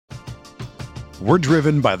We're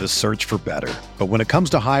driven by the search for better. But when it comes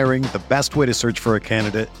to hiring, the best way to search for a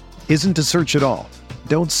candidate isn't to search at all.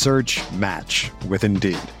 Don't search, match with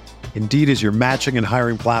Indeed. Indeed is your matching and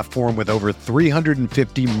hiring platform with over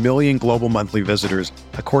 350 million global monthly visitors,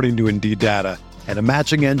 according to Indeed data, and a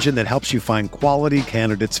matching engine that helps you find quality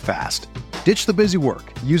candidates fast. Ditch the busy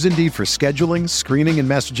work. Use Indeed for scheduling, screening, and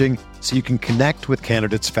messaging so you can connect with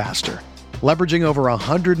candidates faster. Leveraging over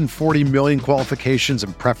 140 million qualifications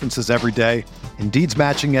and preferences every day, Indeed's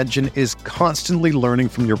matching engine is constantly learning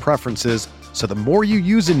from your preferences, so the more you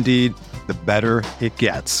use Indeed, the better it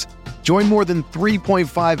gets. Join more than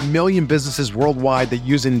 3.5 million businesses worldwide that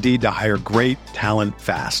use Indeed to hire great talent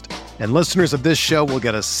fast. And listeners of this show will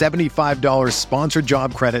get a $75 sponsored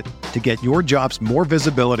job credit to get your jobs more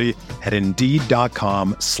visibility at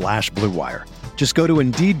Indeed.com/Blue Wire. Just go to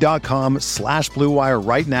Indeed.com/Blue Wire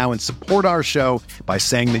right now and support our show by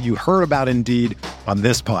saying that you heard about Indeed on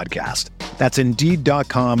this podcast. That's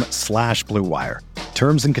Indeed.com/Blue Wire.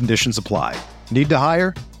 Terms and conditions apply. Need to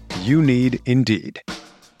hire? You need Indeed.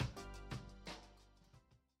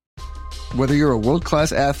 Whether you're a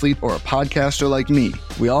world-class athlete or a podcaster like me,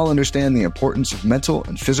 we all understand the importance of mental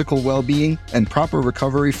and physical well-being and proper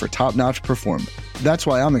recovery for top-notch performance. That's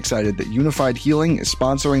why I'm excited that Unified Healing is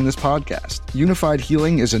sponsoring this podcast. Unified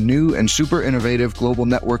Healing is a new and super innovative global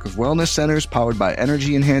network of wellness centers powered by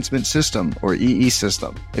Energy Enhancement System, or EE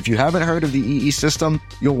System. If you haven't heard of the EE System,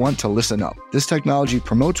 you'll want to listen up. This technology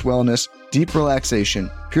promotes wellness, deep relaxation,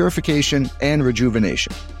 purification, and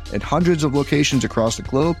rejuvenation. At hundreds of locations across the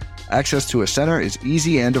globe, access to a center is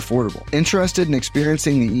easy and affordable. Interested in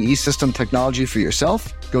experiencing the EE System technology for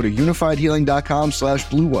yourself? Go to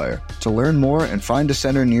unifiedhealing.com/Blue Wire to learn more and find a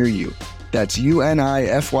center near you. That's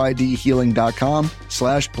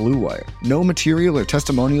UNIFYDhealing.com/Blue Wire. No material or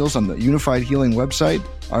testimonials on the Unified Healing website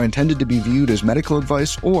are intended to be viewed as medical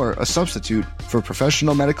advice or a substitute for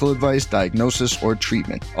professional medical advice, diagnosis, or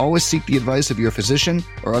treatment. Always seek the advice of your physician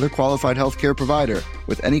or other qualified healthcare provider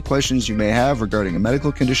with any questions you may have regarding a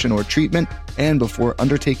medical condition or treatment and before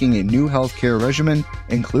undertaking a new healthcare regimen,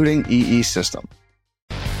 including EE System.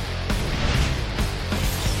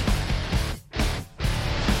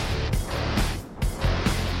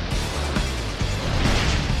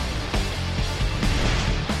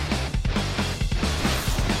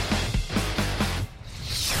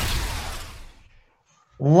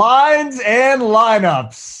 Lines and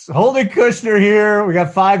lineups. Holden Kushner here. We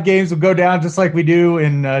got 5 games. We'll go down just like we do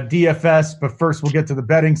in DFS, but first we'll get to the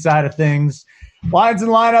betting side of things. Lines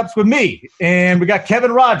and lineups with me. And we got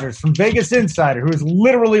Kevin Rogers from Vegas Insider, who is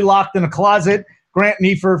literally locked in a closet. Grant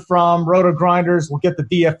Neifert from Roto Grinders. We'll get the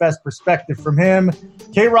DFS perspective from him.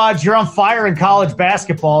 K-Rod, you're on fire in college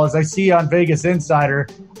basketball, as I see on Vegas Insider.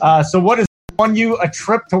 So what has won you a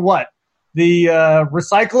trip to what? The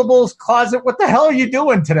recyclables closet? What the hell are you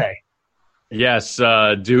doing today? Yes,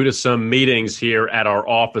 due to some meetings here at our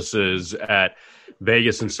offices at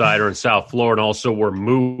Vegas Insider in South Florida. Also, we're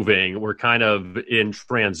moving. We're kind of in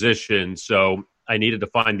transition, so I needed to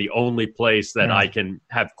find the only place that I can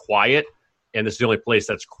have quiet, and this is the only place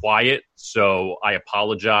that's quiet. So I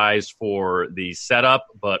apologize for the setup,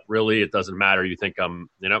 but really it doesn't matter. You think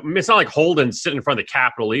it's not like Holden sitting in front of the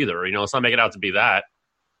Capitol either. Let's not make it out to be that.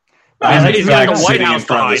 He's got like a White House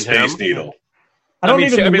behind him. Needle. I don't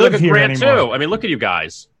even live look at here Grant anymore. too. Look at you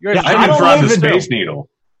guys. I even drive the Space Needle.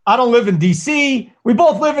 I don't live in D.C. We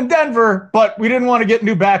both live in Denver, but we didn't want to get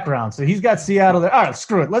new backgrounds. So he's got Seattle there. All right,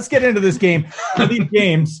 screw it. Let's get into this game. These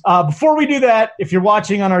games. Before we do that, if you're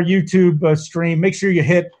watching on our YouTube stream, make sure you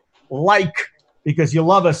hit like because you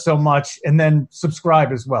love us so much, and then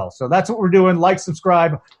subscribe as well. So that's what we're doing. Like,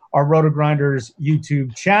 subscribe, our Roto Grinders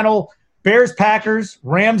YouTube channel. Bears, Packers,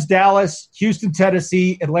 Rams, Dallas, Houston,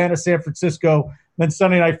 Tennessee, Atlanta, San Francisco. Then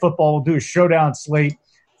Sunday Night Football, we'll do a showdown slate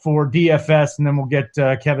for DFS, and then we'll get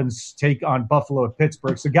Kevin's take on Buffalo at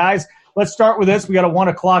Pittsburgh. So, guys, let's start with this. We got a 1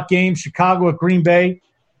 o'clock game, Chicago at Green Bay.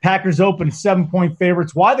 Packers open 7-point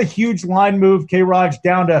favorites. Why the huge line move? K-Raj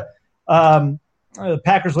down to the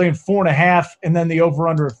Packers laying 4.5, and then the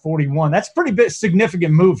over-under at 41. That's a pretty big,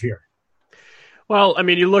 significant move here. Well,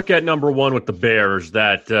 you look at number one with the Bears,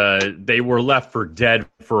 that they were left for dead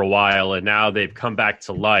for a while, and now they've come back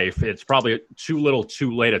to life. It's probably too little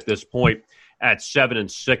too late at this point at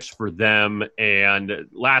 7-6 for them. And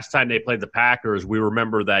last time they played the Packers, we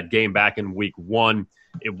remember that game back in week 1.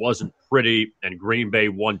 It wasn't pretty, and Green Bay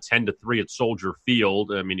won 10-3 at Soldier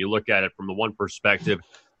Field. You look at it from the one perspective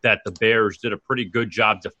that the Bears did a pretty good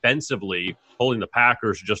job defensively, holding the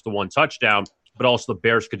Packers just the one touchdown, but also the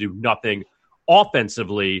Bears could do nothing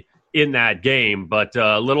offensively in that game. But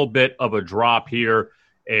a little bit of a drop here,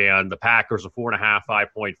 and the Packers are 4.5,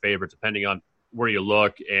 5-point favorite, depending on where you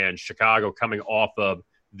look, and Chicago coming off of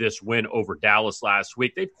this win over Dallas last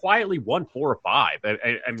week, they've quietly won 4 or 5.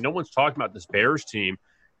 And no one's talking about this Bears team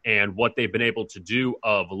and what they've been able to do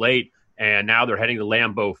of late. And now they're heading to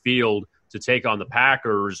Lambeau Field to take on the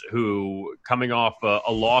Packers, who coming off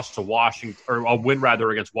a loss to Washington, or a win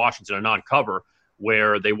rather against Washington, a non-cover,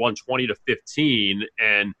 where they won 20-15.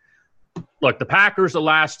 And look, the Packers, the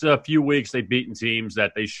last few weeks, they've beaten teams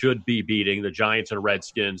that they should be beating, the Giants and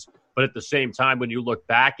Redskins. But at the same time, when you look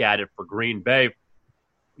back at it for Green Bay,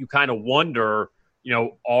 you kind of wonder,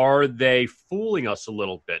 are they fooling us a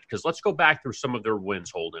little bit? Because let's go back through some of their wins,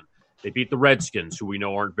 Holden. They beat the Redskins, who we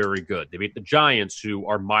know aren't very good. They beat the Giants, who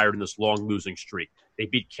are mired in this long losing streak. They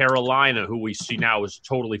beat Carolina, who we see now is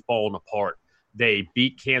totally fallen apart. They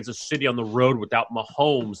beat Kansas City on the road without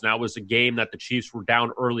Mahomes. That was a game that the Chiefs were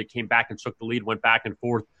down early, came back and took the lead, went back and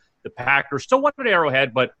forth. The Packers still won at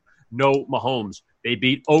Arrowhead, but no Mahomes. They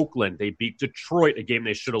beat Oakland. They beat Detroit, a game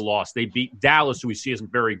they should have lost. They beat Dallas, who we see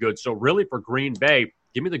isn't very good. So really for Green Bay,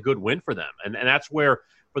 give me the good win for them. And that's where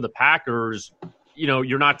for the Packers,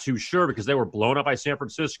 you're not too sure because they were blown up by San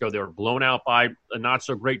Francisco. They were blown out by a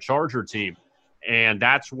not-so-great Charger team. And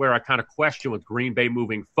that's where I kind of question with Green Bay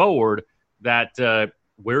moving forward that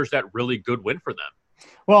where's that really good win for them?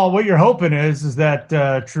 Well, what you're hoping is that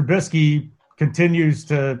Trubisky continues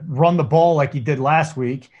to run the ball like he did last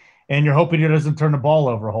week, and you're hoping he doesn't turn the ball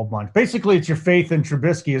over a whole bunch. Basically, it's your faith in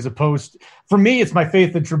Trubisky as opposed – for me, it's my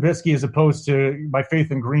faith in Trubisky as opposed to my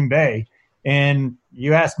faith in Green Bay. And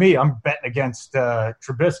you ask me, I'm betting against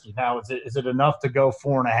Trubisky. Now, is it enough to go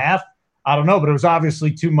 4.5? I don't know, but it was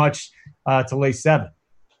obviously too much to lay 7.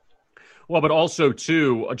 Well, but also,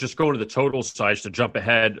 too, just going to the total side to jump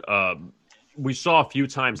ahead, we saw a few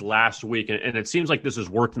times last week, and it seems like this has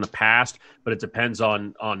worked in the past, but it depends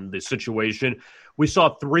on the situation. We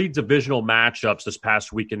saw 3 divisional matchups this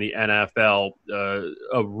past week in the NFL,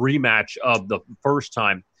 a rematch of the first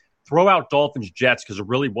time. Throw out Dolphins-Jets because it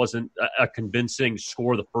really wasn't a convincing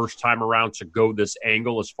score the first time around to go this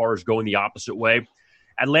angle as far as going the opposite way.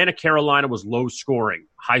 Atlanta-Carolina was low-scoring,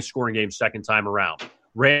 high-scoring game second time around.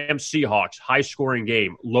 Rams-Seahawks, high-scoring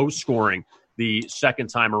game, low-scoring the second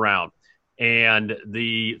time around. And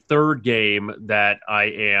the third game that I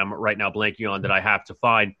am right now blanking on that I have to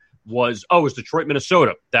find was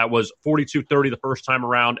Detroit-Minnesota. That was 42-30 the first time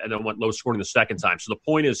around and then went low-scoring the second time. So the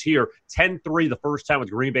point is here, 10-3 the first time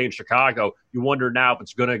with Green Bay and Chicago. You wonder now if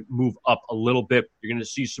it's going to move up a little bit. You're going to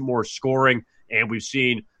see some more scoring, and we've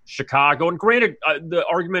seen Chicago. And granted, the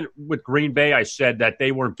argument with Green Bay, I said that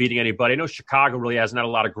they weren't beating anybody. I know Chicago really hasn't had a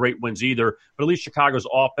lot of great wins either, but at least Chicago's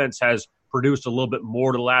offense has produced a little bit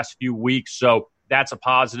more the last few weeks, so that's a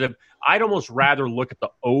positive. I'd almost rather look at the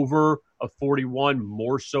over of 41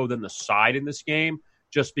 more so than the side in this game,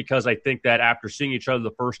 just because I think that after seeing each other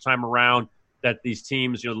the first time around, that these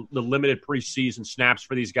teams, the limited preseason snaps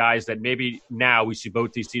for these guys, that maybe now we see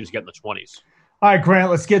both these teams get in the 20s. All right, Grant,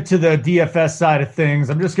 let's get to the DFS side of things.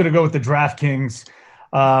 I'm just going to go with the DraftKings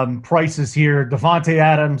prices here. Davante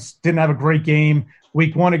Adams didn't have a great game.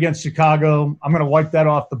 Week 1 against Chicago. I'm going to wipe that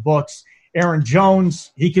off the books. Aaron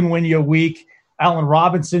Jones, he can win you a week. Allen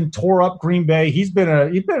Robinson tore up Green Bay. He's been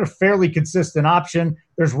a fairly consistent option.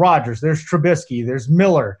 There's Rodgers, there's Trubisky, there's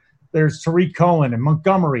Miller, there's Tariq Cohen and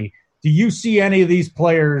Montgomery. Do you see any of these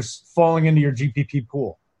players falling into your GPP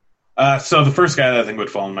pool? So the first guy that I think would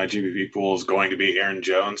fall in my GPP pool is going to be Aaron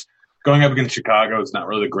Jones. Going up against Chicago is not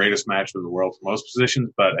really the greatest matchup in the world for most positions,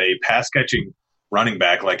 but a pass-catching running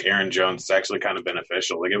back like Aaron Jones is actually kind of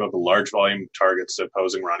beneficial. They give up a large volume of targets to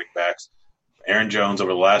opposing running backs. Aaron Jones,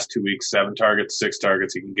 over the last 2 weeks, 7 targets, 6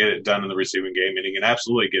 targets. He can get it done in the receiving game, and he can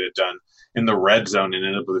absolutely get it done in the red zone and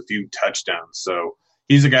end up with a few touchdowns. So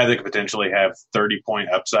he's a guy that could potentially have 30-point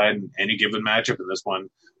upside in any given matchup, and this one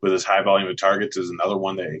with his high volume of targets is another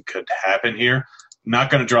one that could happen here.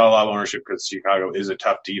 Not going to draw a lot of ownership because Chicago is a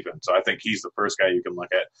tough defense, so I think he's the first guy you can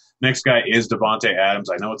look at. Next guy is Davante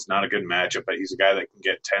Adams. I know it's not a good matchup, but he's a guy that can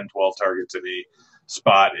get 10, 12 targets in a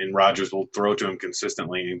spot, and Rodgers will throw to him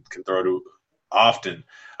consistently and can throw to often.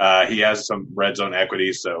 He has some red zone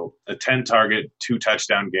equity, so a 10-target,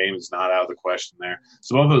 2-touchdown game is not out of the question there.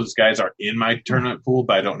 So both of those guys are in my tournament pool,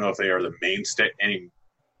 but I don't know if they are the mainstay,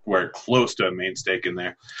 anywhere close to a main stake in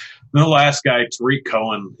there. And the last guy, Tariq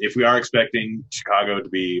Cohen, if we are expecting Chicago to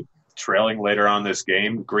be trailing later on this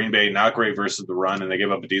game, Green Bay not great versus the run, and they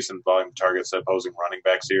give up a decent volume of targets to opposing running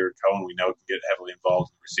backs here. Cohen, we know, can get heavily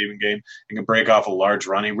involved in the receiving game and can break off a large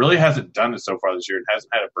run. He really hasn't done it so far this year and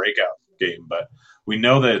hasn't had a breakout game, but we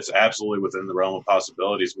know that it's absolutely within the realm of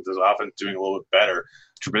possibilities with his offense doing a little bit better,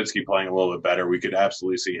 Trubisky playing a little bit better. We could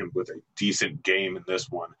absolutely see him with a decent game in this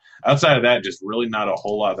one. Outside of that, just really not a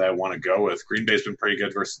whole lot that I want to go with. Green Bay's been pretty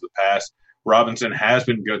good versus the pass. Robinson has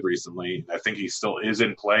been good recently. I think he still is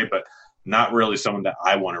in play, but not really someone that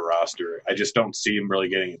I want to roster. I just don't see him really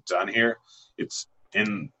getting it done here. It's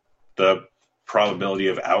in the probability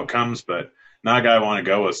of outcomes, but not a guy I want to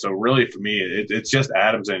go with. So really for me, it's just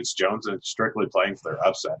Adams and it's Jones, and it's strictly playing for their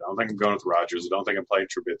upside. I don't think I'm going with Rodgers. I don't think I'm playing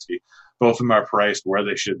Trubisky. Both of them are priced where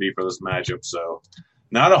they should be for this matchup. So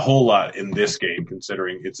not a whole lot in this game,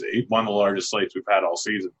 considering it's one of the largest slates we've had all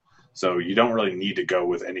season. So you don't really need to go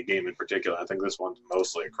with any game in particular. I think this one's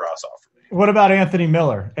mostly a cross-off for me. What about Anthony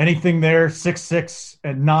Miller? Anything there? 6'6"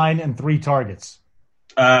 and 9 and 3 targets.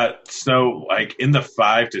 So like in the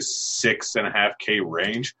 5 to 6.5 K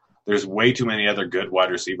range, there's way too many other good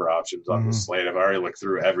wide receiver options on the slate. I've already looked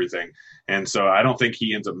through everything. And so I don't think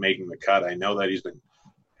he ends up making the cut. I know that he's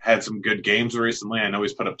had some good games recently. I know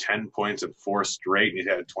he's put up 10 points in 4 straight, and he's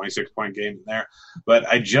had a 26-point game in there. But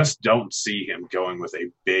I just don't see him going with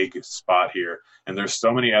a big spot here. And there's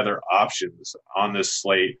so many other options on this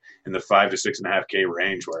slate in the 5 to 6.5 K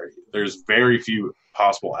range where there's very few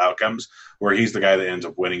possible outcomes where he's the guy that ends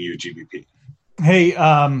up winning you GBP. Hey,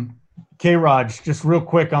 K-Raj, just real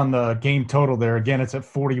quick on the game total there. Again, it's at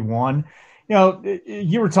 41. You know,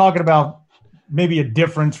 you were talking about maybe a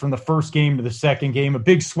difference from the first game to the second game, a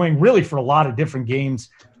big swing really for a lot of different games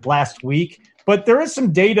last week. But there is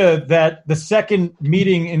some data that the second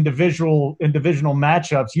meeting in divisional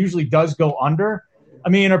matchups usually does go under. I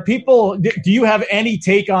mean, do you have any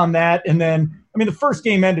take on that? And then, I mean, the first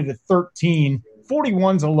game ended at 13.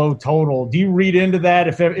 41's a low total. Do you read into that?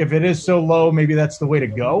 If it is so low, maybe that's the way to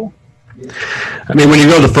go? I mean, when you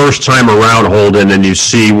go the first time around, Holden, and you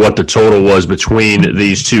see what the total was between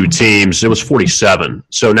these two teams, it was 47.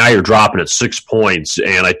 So now you're dropping at 6 points,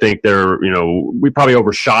 and I think we probably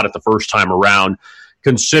overshot it the first time around,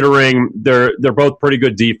 considering they're both pretty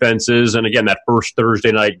good defenses. And again, that first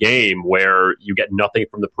Thursday night game where you get nothing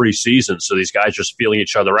from the preseason, so these guys just feeling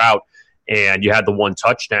each other out, and you had the one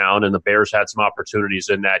touchdown, and the Bears had some opportunities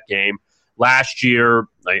in that game. Last year,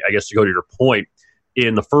 I guess to go to your point,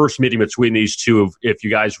 in the first meeting between these two, if you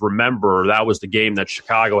guys remember, that was the game that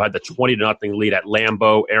Chicago had the 20-0 lead at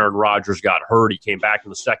Lambeau. Aaron Rodgers got hurt. He came back in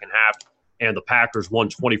the second half, and the Packers won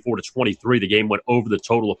 24-23. The game went over the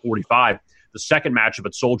total of 45. The second matchup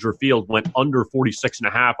at Soldier Field went under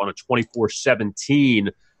 46.5 on a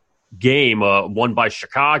 24-17 game won by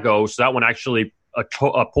Chicago. So that one actually a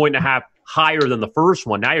 1.5 higher than the first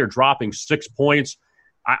one. Now you're dropping 6 points.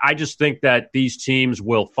 I just think that these teams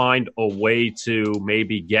will find a way to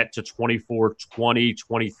maybe get to 24-20,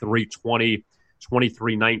 23-20,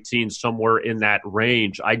 23-19, somewhere in that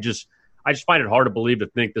range. I just find it hard to believe to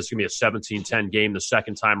think this is going to be a 17-10 game the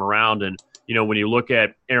second time around. And, when you look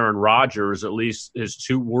at Aaron Rodgers, at least his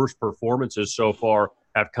 2 worst performances so far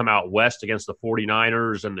have come out west against the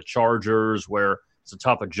 49ers and the Chargers, where it's a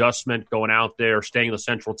tough adjustment going out there, staying in the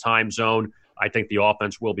central time zone. I think the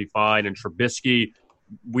offense will be fine. And Trubisky,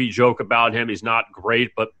 we joke about him. He's not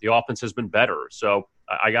great, but the offense has been better. So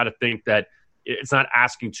I got to think that it's not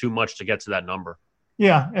asking too much to get to that number.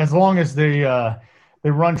 Yeah, as long as they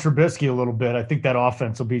run Trubisky a little bit, I think that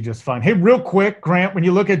offense will be just fine. Hey, real quick, Grant, when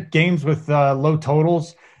you look at games with low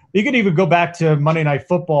totals, you could even go back to Monday Night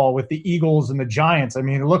Football with the Eagles and the Giants. I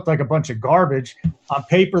mean, it looked like a bunch of garbage. On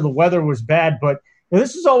paper, the weather was bad, but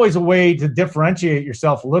this is always a way to differentiate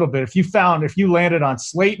yourself a little bit. If you landed on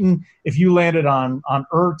Slayton, if you landed on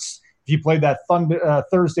Ertz, if you played that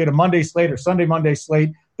Thursday to Monday slate or Sunday Monday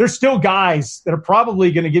slate, there's still guys that are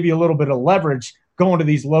probably going to give you a little bit of leverage going to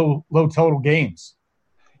these low total games.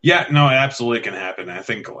 Yeah, no, it absolutely can happen. I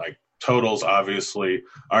think totals obviously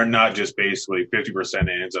are not just basically 50%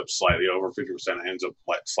 ends up slightly over, 50% ends up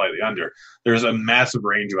slightly under. There's a massive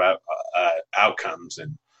range of outcomes.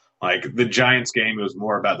 And the Giants game, it was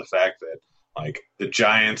more about the fact that the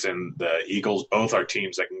Giants and the Eagles both are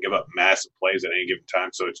teams that can give up massive plays at any given time.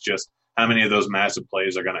 So it's just how many of those massive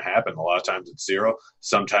plays are going to happen. A lot of times it's 0.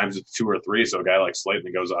 Sometimes it's 2 or 3. So a guy like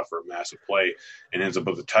Slayton goes off for a massive play and ends up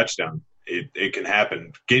with a touchdown. It can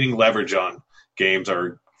happen. Gaining leverage on games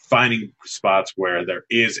are finding spots where there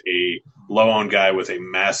is a low-owned guy with a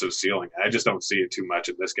massive ceiling. I just don't see it too much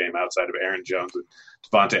in this game outside of Aaron Jones and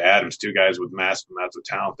Devontae Adams, 2 guys with massive amounts of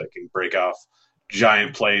talent that can break off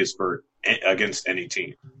giant plays against any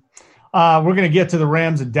team. We're going to get to the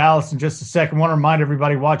Rams in Dallas in just a second. I want to remind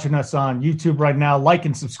everybody watching us on YouTube right now, like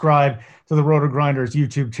and subscribe to the Roto Grinders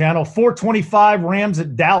YouTube channel. 425 Rams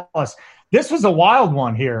at Dallas. This was a wild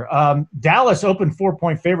one here. Dallas opened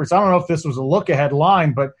 4-point favorites. I don't know if this was a look-ahead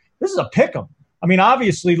line, but this is a pick 'em. I mean,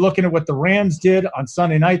 obviously, looking at what the Rams did on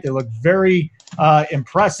Sunday night, they looked very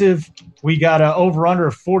impressive. We got an over-under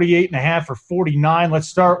of 48.5 or 49. Let's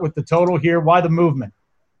start with the total here. Why the movement?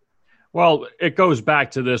 Well, it goes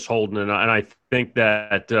back to this, Holden, and I think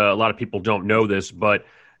that a lot of people don't know this, but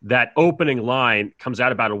that opening line comes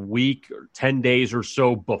out about a week or 10 days or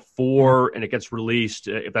so before, and it gets released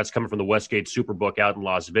if that's coming from the Westgate Superbook out in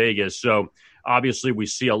Las Vegas. So obviously we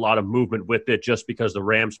see a lot of movement with it just because the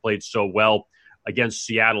Rams played so well against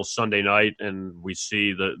Seattle Sunday night, and we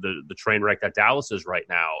see the train wreck that Dallas is right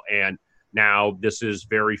now. And now this is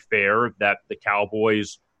very fair that the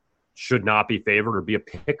Cowboys should not be favored or be a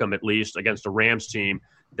pick-em at least against a Rams team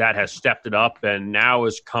that has stepped it up and now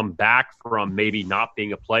has come back from maybe not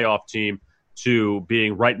being a playoff team to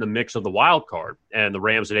being right in the mix of the wild card. And the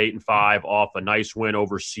Rams at 8-5 off a nice win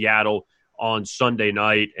over Seattle on Sunday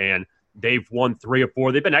night. And they've won 3 of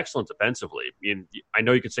 4. They've been excellent defensively. I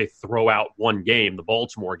know you could say throw out one game, the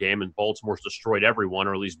Baltimore game, and Baltimore's destroyed everyone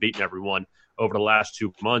or at least beaten everyone over the last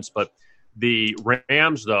 2 months. But the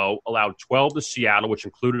Rams, though, allowed 12 to Seattle, which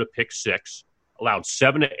included a pick 6. Allowed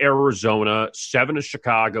 7 to Arizona, 7 to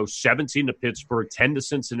Chicago, 17 to Pittsburgh, 10 to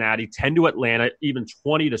Cincinnati, 10 to Atlanta, even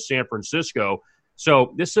 20 to San Francisco.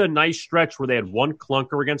 So this is a nice stretch where they had one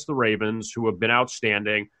clunker against the Ravens, who have been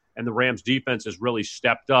outstanding, and the Rams' defense has really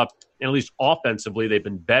stepped up. And at least offensively, they've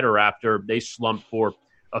been better after they slumped for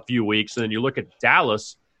a few weeks. And then you look at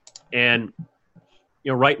Dallas, and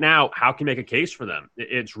right now, how can you make a case for them?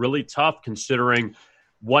 It's really tough considering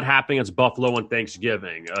what happened against Buffalo on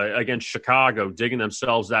Thanksgiving, against Chicago, digging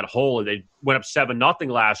themselves that hole. They went up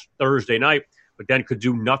 7-0 last Thursday night, but then could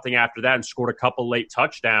do nothing after that and scored a couple late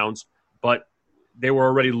touchdowns. But they were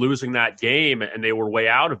already losing that game, and they were way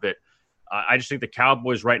out of it. I just think the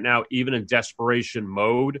Cowboys right now, even in desperation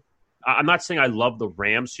mode, I'm not saying I love the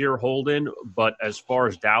Rams here, Holden, but as far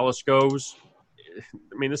as Dallas goes,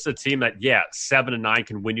 I mean, this is a team that, 7-9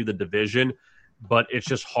 can win you the division, but it's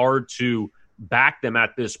just hard to back them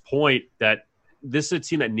at this point. That this is a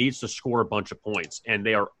team that needs to score a bunch of points, and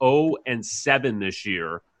they are 0-7 this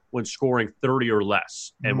year when scoring 30 or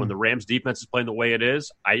less. And when the Rams defense is playing the way it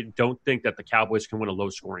is, I don't think that the Cowboys can win a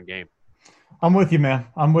low-scoring game. I'm with you, man.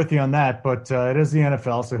 I'm with you on that, but it is the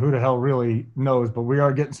NFL, so who the hell really knows? But we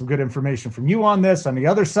are getting some good information from you on this. On the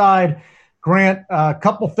other side, Grant, a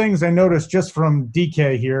couple things I noticed just from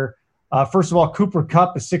DK here. First of all, Cooper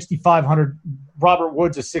Kupp is 6,500. Robert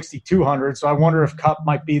Woods is 6,200. So I wonder if Kupp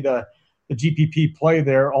might be the GPP play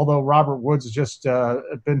there, although Robert Woods has just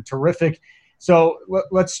been terrific. So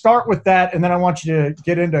let's start with that, and then I want you to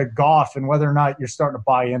get into Goff and whether or not you're starting to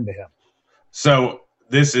buy into him. So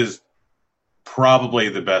this is probably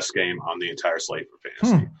the best game on the entire slate for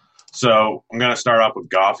fantasy. So I'm going to start off with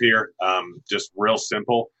Goff here. Just real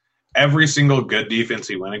simple. Every single good defense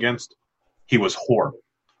he went against, he was horrible.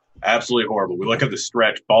 Absolutely horrible. We look at the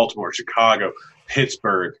stretch: Baltimore, Chicago,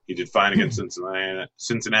 Pittsburgh. He did fine against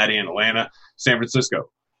Cincinnati and Atlanta, San Francisco.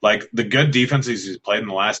 Like the good defenses he's played in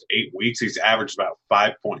the last 8 weeks, he's averaged about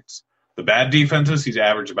 5 points. The bad defenses, he's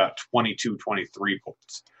averaged about 22, 23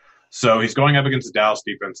 points. So he's going up against the Dallas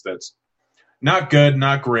defense that's not good,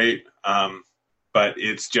 not great, but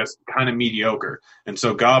it's just kind of mediocre. And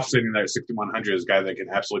so Goff sitting there at 6,100 is a guy that can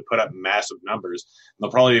absolutely put up massive numbers. And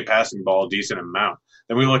they'll probably be passing the ball a decent amount.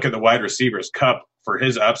 Then we look at the wide receivers. Kupp, for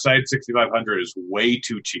his upside, 6,500 is way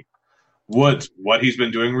too cheap. Woods, what he's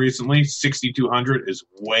been doing recently, 6,200 is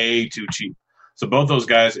way too cheap. So both those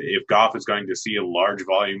guys, if Goff is going to see a large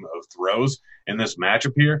volume of throws in this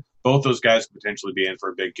matchup here, both those guys could potentially be in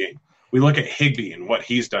for a big game. We look at Higbee and what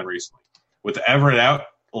he's done recently. With Everett out,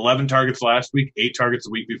 11 targets last week, 8 targets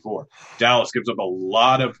the week before. Dallas gives up a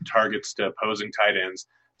lot of targets to opposing tight ends.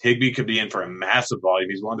 Higbee could be in for a massive volume.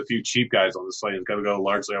 He's one of the few cheap guys on the slate. He's going to go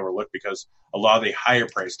largely overlooked because a lot of the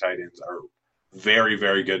higher-priced tight ends are very,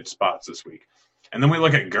 very good spots this week. And then we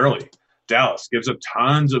look at Gurley. Dallas gives up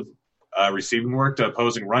tons of receiving work to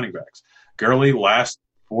opposing running backs. Gurley, last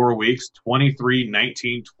 4 weeks, 23,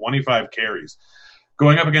 19, 25 carries.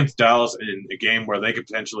 Going up against Dallas in a game where they could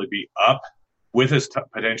potentially be up with his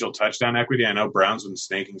potential touchdown equity. I know Brown's been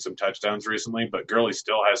snaking some touchdowns recently, but Gurley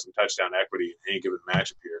still has some touchdown equity in any given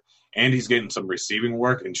matchup here. And he's getting some receiving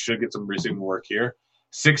work and should get some receiving work here.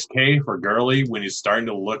 $6K for Gurley when he's starting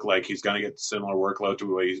to look like he's going to get similar workload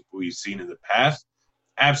to what we've seen in the past.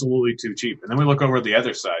 Absolutely too cheap. And then we look over at the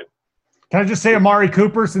other side. Can I just say Amari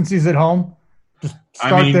Cooper since he's at home? Just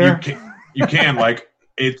start there. You can like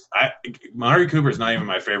Amari Cooper is not even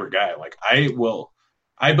my favorite guy. Like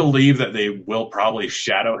I believe that they will probably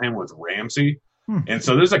shadow him with Ramsey. And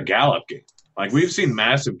so there's a Gallup game. Like, we've seen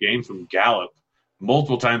massive games from Gallup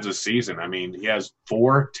multiple times this season. I mean, he has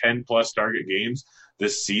 4 10-plus target games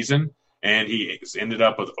this season, and he ended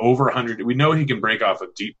up with over 100. We know he can break off a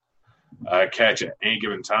deep catch at any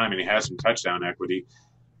given time, and he has some touchdown equity.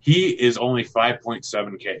 He is only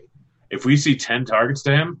 5.7K. If we see 10 targets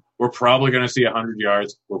to him, we're probably going to see 100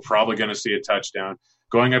 yards. We're probably going to see a touchdown.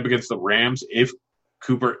 Going up against the Rams, if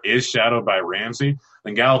Cooper is shadowed by Ramsey,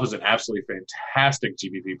 then Gallup is an absolutely fantastic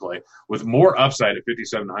GPP play with more upside at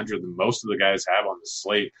 5,700 than most of the guys have on the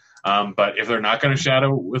slate. But if they're not going to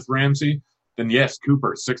shadow with Ramsey, then yes,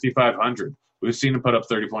 Cooper, 6,500. We've seen him put up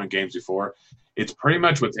 30-point games before. It's pretty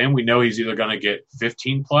much with him, we know he's either going to get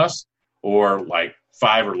 15-plus or like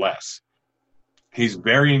 5 or less. He's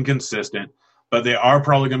very inconsistent, but they are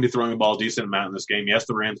probably going to be throwing the ball a decent amount in this game. Yes,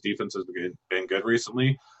 the Rams' defense has been good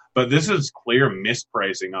recently, but this is clear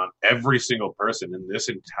mispricing on every single person in this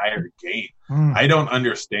entire game. I don't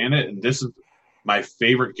understand it, and this is my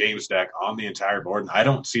favorite game stack on the entire board, and I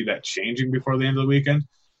don't see that changing before the end of the weekend.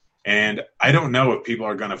 And I don't know if people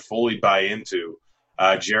are going to fully buy into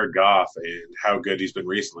Jared Goff and how good he's been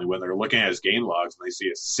recently when they're looking at his game logs and they see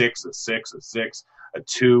a 6, a 6, a 6, a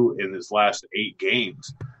 2 in his last 8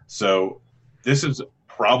 games. So this is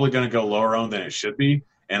probably going to go lower owned than it should be.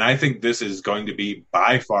 And I think this is going to be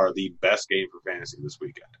by far the best game for fantasy this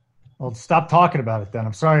weekend. Well, stop talking about it then.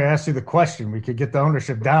 I'm sorry I asked you the question. We could get the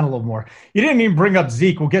ownership down a little more. You didn't even bring up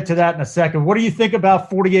Zeke. We'll get to that in a second. What do you think about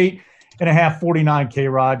 48.5,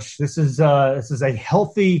 49K, Raj? This is a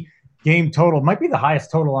healthy game total. Might be the highest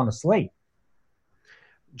total on the slate.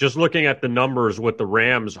 Just looking at the numbers with the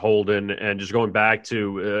Rams holding and just going back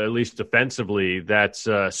to at least defensively, that's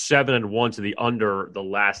 7-1 to the under the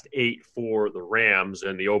last 8 for the Rams,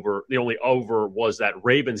 and the only over was that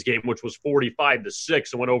Ravens game, which was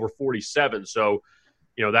 45-6 and went over 47. So,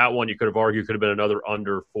 that one you could have argued could have been another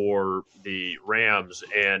under for the Rams.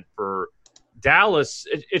 And for Dallas,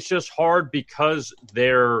 it's just hard because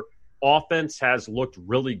their offense has looked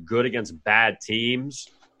really good against bad teams.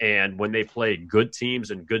 And when they play good teams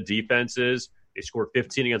and good defenses, they scored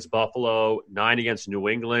 15 against Buffalo, 9 against New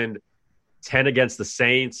England, 10 against the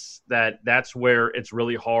Saints. That's where it's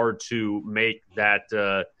really hard to make that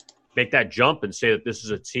jump and say that this is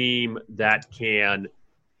a team that can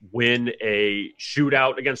win a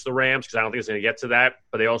shootout against the Rams, because I don't think it's going to get to that.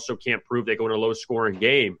 But they also can't prove they go in a low-scoring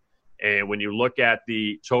game. And when you look at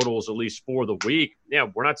the totals, at least for the week,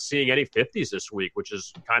 we're not seeing any 50s this week, which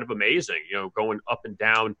is kind of amazing. Going up and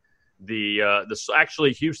down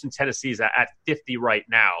actually Houston, Tennessee is at 50 right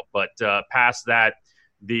now, but past that,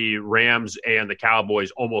 the Rams and the Cowboys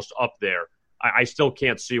almost up there. I still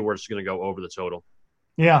can't see where it's going to go over the total.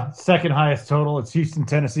 Yeah, second highest total. It's Houston,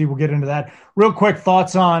 Tennessee. We'll get into that. Real quick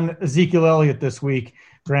thoughts on Ezekiel Elliott this week,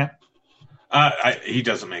 Grant. He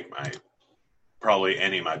doesn't make probably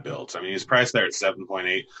any of my builds. I mean, he's priced there at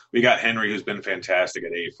 7.8. We got Henry, who's been fantastic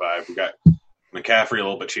at 8.5. We got McCaffrey a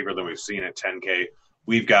little bit cheaper than we've seen at 10K.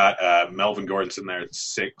 We've got Melvin Gordon sitting there at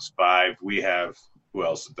 6.5. We have, who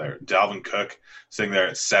else is there? Dalvin Cook sitting there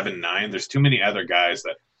at 7.9. There's too many other guys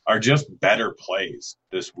that are just better plays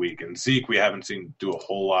this week. And Zeke, we haven't seen do a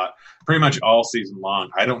whole lot pretty much all season long.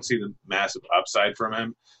 I don't see the massive upside from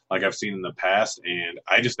him like I've seen in the past, and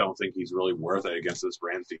I just don't think he's really worth it against this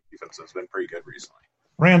Rams defense that's been pretty good recently.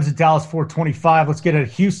 Rams at Dallas 425. Let's get at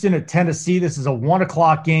Houston at Tennessee. This is a 1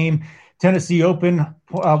 o'clock game. Tennessee open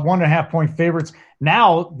 1.5-point favorites.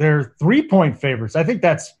 Now they're 3-point favorites. I think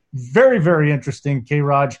that's very, very interesting,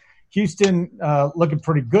 K-Raj. Houston looking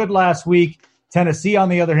pretty good last week. Tennessee, on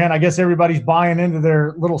the other hand, I guess everybody's buying into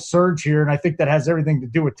their little surge here, and I think that has everything to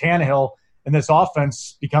do with Tannehill and this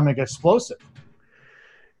offense becoming explosive.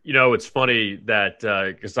 It's funny that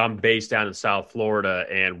because I'm based down in South Florida,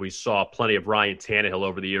 and we saw plenty of Ryan Tannehill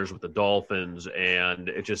over the years with the Dolphins, and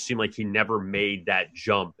it just seemed like he never made that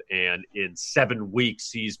jump. And in 7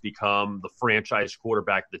 weeks, he's become the franchise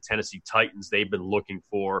quarterback of the Tennessee Titans they've been looking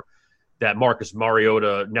for, that Marcus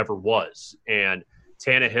Mariota never was. And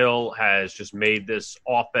Tannehill has just made this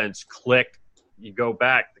offense click. You go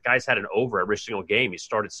back, the guy's had an over every single game. He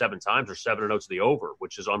started 7 times or 7-0 to the over,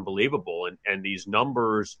 which is unbelievable. And these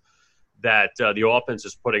numbers that the offense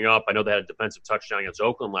is putting up, I know they had a defensive touchdown against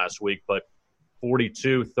Oakland last week, but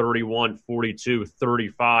 42, 31, 42,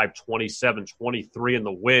 35, 27, 23 in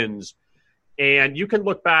the wins. And you can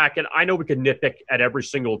look back, and I know we can nitpick at every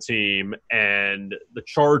single team, and the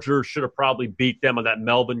Chargers should have probably beat them on that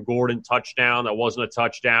Melvin Gordon touchdown. That wasn't a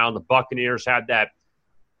touchdown. The Buccaneers had that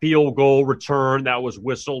field goal return that was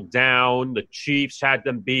whistled down. The Chiefs had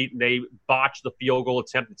them beat, and they botched the field goal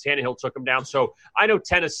attempt, and Tannehill took them down. So I know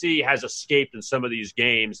Tennessee has escaped in some of these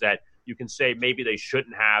games that you can say maybe they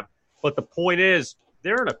shouldn't have. But the point is,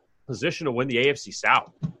 they're in a position to win the AFC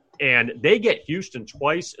South. And they get Houston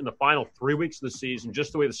twice in the final 3 weeks of the season,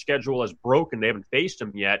 just the way the schedule is broken. They haven't faced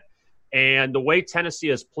them yet. And the way Tennessee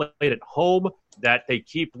has played at home, that they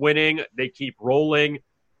keep winning, they keep rolling.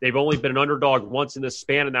 They've only been an underdog once in this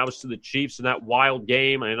span, and that was to the Chiefs in that wild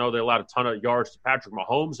game. I know they allowed a ton of yards to Patrick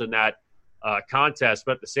Mahomes in that contest.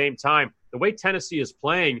 But at the same time, the way Tennessee is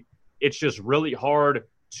playing, it's just really hard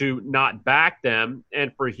to not back them.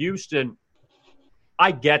 And for Houston,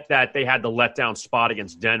 I get that they had the letdown spot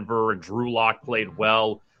against Denver, and Drew Lock played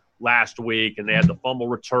well last week, and they had the fumble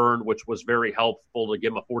return, which was very helpful to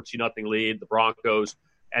give them a 14-0 lead, the Broncos.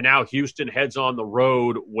 And now Houston heads on the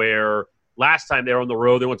road, where last time they were on the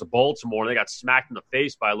road, they went to Baltimore, and they got smacked in the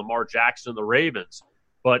face by Lamar Jackson and the Ravens.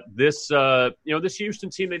 But this this Houston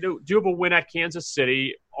team, they do have a win at Kansas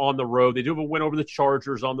City on the road. They do have a win over the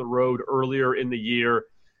Chargers on the road earlier in the year.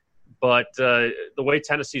 But the way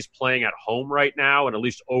Tennessee's playing at home right now, and at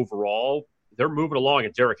least overall, they're moving along.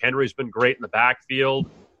 And Derrick Henry's been great in the backfield.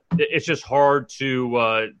 It's just hard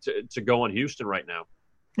to go on Houston right now.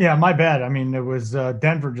 Yeah, my bad. I mean, it was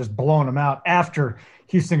Denver just blowing them out after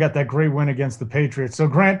Houston got that great win against the Patriots. So,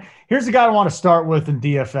 Grant, here's the guy I want to start with in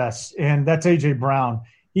DFS, and that's A.J. Brown.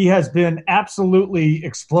 He has been absolutely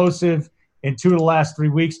explosive in 2 of the last 3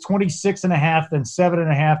 weeks, 26.5, then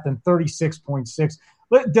 7.5, then 36.6.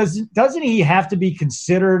 But doesn't he have to be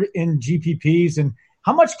considered in GPPs? And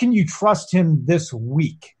how much can you trust him this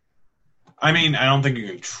week? I mean, I don't think you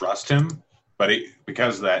can trust him, but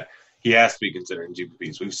because of that, he has to be considered in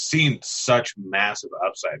GPPs. We've seen such massive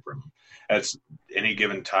upside from him at any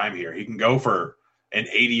given time here. He can go for an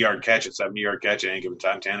 80-yard catch, a 70-yard catch at any given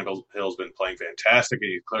time. Tannehill's been playing fantastic, and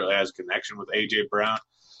he clearly has a connection with A.J. Brown.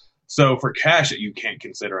 So for cash, you can't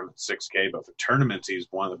consider him at 6K, but for tournaments, he's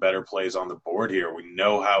one of the better plays on the board here. We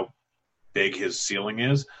know how big his ceiling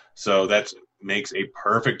is, so that makes a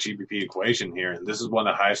perfect GPP equation here. And this is one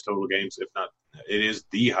of the highest total games, if not, it is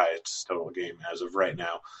the highest total game as of right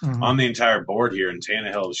now on the entire board here. And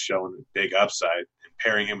Tannehill has shown a big upside, and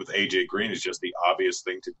pairing him with A.J. Green is just the obvious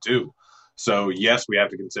thing to do. So, yes, we have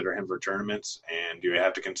to consider him for tournaments, and you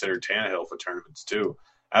have to consider Tannehill for tournaments too.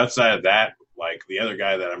 Outside of that, like the other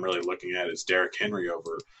guy that I'm really looking at is Derrick Henry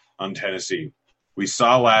over on Tennessee. We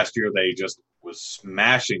saw last year they just was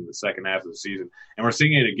smashing the second half of the season, and we're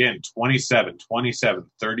seeing it again, 27,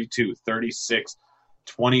 32, 36,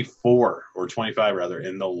 24, or 25 rather,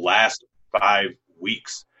 in the last 5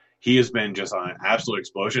 weeks. He has been just on an absolute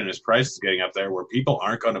explosion, and his price is getting up there where people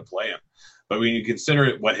aren't going to play him. But when you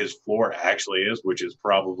consider what his floor actually is, which is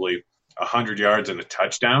probably 100 yards and a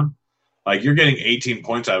touchdown, like you're getting 18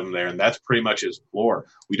 points out of him there, and that's pretty much his floor.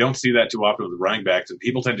 We don't see that too often with running backs, and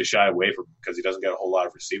people tend to shy away from him because he doesn't get a whole lot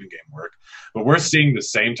of receiving game work. But we're seeing the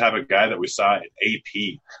same type of guy that we saw at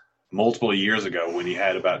AP multiple years ago when he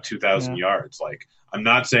had about 2,000 yards. Like, I'm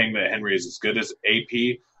not saying that Henry is as good as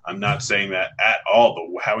AP. I'm not saying that at all,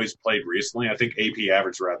 but how he's played recently, I think AP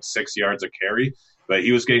averaged around 6 yards a carry, but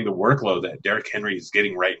he was getting the workload that Derrick Henry is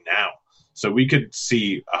getting right now. So we could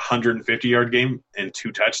see a 150-yard game and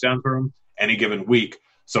 2 touchdowns for him any given week.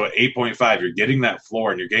 So at 8.5, you're getting that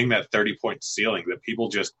floor and you're getting that 30-point ceiling that people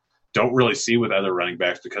just don't really see with other running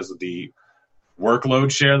backs because of the workload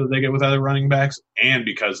share that they get with other running backs and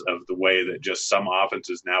because of the way that just some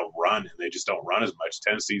offenses now run and they just don't run as much.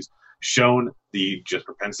 Tennessee's shown the just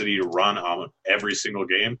propensity to run on every single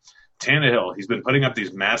game. Tannehill, he's been putting up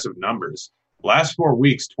these massive numbers. Last 4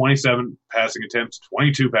 weeks, 27 passing attempts,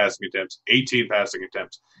 22 passing attempts, 18 passing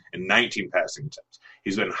attempts, and 19 passing attempts.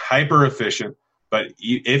 He's been hyper efficient, but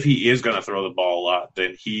if he is going to throw the ball a lot,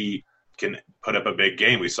 then he can put up a big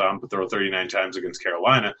game. We saw him throw 39 times against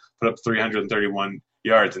Carolina, put up 331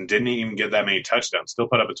 yards, and didn't even get that many touchdowns. Still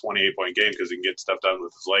put up a 28-point game because he can get stuff done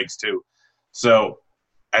with his legs too. So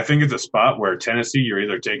I think it's a spot where Tennessee, you're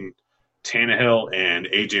either taking Tannehill and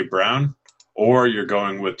A.J. Brown, or you're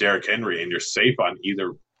going with Derrick Henry, and you're safe on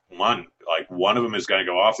either one. Like, one of them is going to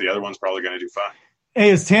go off. The other one's probably going to do fine. Hey,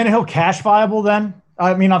 is Tannehill cash viable then?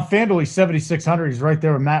 I mean, on FanDuel, he's 7,600. He's right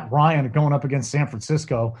there with Matt Ryan going up against San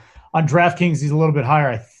Francisco. On DraftKings, he's a little bit higher.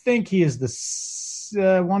 I think he is the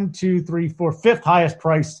 5th highest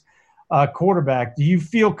priced quarterback. Do you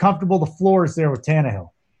feel comfortable the floor is there with Tannehill?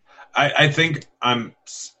 I think I'm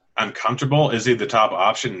comfortable. Is he the top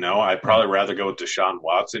option? No. I'd probably rather go with Deshaun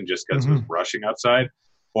Watson just because of his rushing upside,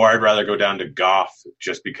 or I'd rather go down to Goff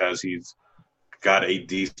just because he's got a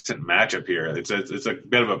decent matchup here. It's a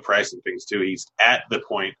bit of a price and things too. He's at the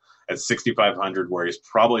point at 6,500 where he's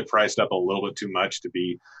probably priced up a little bit too much to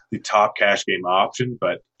be the top cash game option,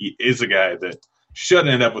 but he is a guy that should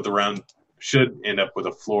end up with around should end up with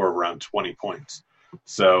a floor of around 20 points.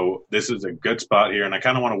 So this is a good spot here, and I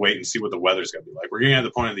kind of want to wait and see what the weather's going to be like. We're getting at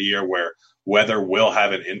the point of the year where weather will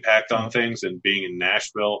have an impact on things, and being in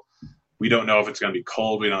Nashville, we don't know if it's going to be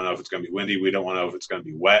cold. We don't know if it's going to be windy. We don't know if it's going to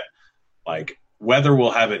be wet. Like, weather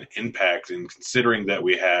will have an impact, and considering that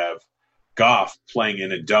we have Goff playing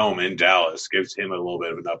in a dome in Dallas gives him a little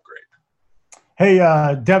bit of an upgrade. Hey,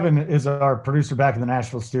 Devin is our producer back in the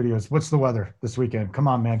Nashville studios. What's the weather this weekend? Come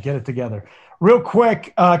on, man, get it together. Real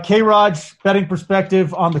quick, K-Raj, betting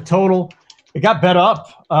perspective on the total. It got bet up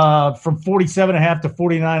from 47.5 to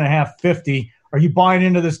 49.5, 50. Are you buying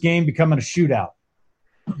into this game becoming a shootout?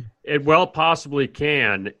 It well possibly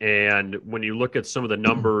can. And when you look at some of the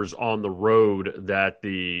numbers on the road that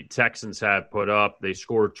the Texans have put up, they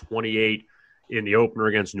scored 28 in the opener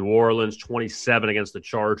against New Orleans, 27 against the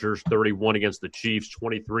Chargers, 31 against the Chiefs,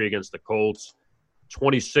 23 against the Colts,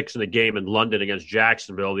 26 in the game in London against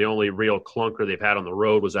Jacksonville. The only real clunker they've had on the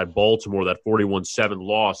road was at Baltimore, that 41-7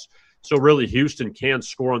 loss. So really, Houston can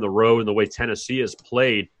score on the road, and the way Tennessee has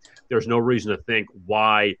played, there's no reason to think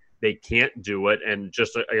why they can't do it. And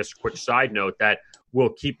just, I guess, a quick side note that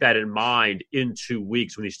we'll keep that in mind in 2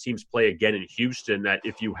 weeks when these teams play again in Houston, that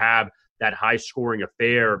if you have that high-scoring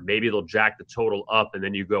affair, maybe they'll jack the total up, and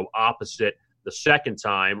then you go opposite the second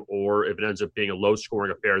time, or if it ends up being a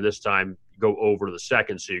low-scoring affair this time, go over to the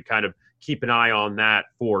second. So you kind of keep an eye on that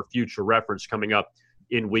for future reference coming up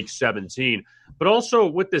in Week 17. But also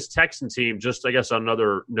with this Texan team, just I guess on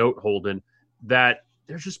another note, Holden, that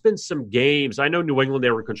there's just been some games. I know New England,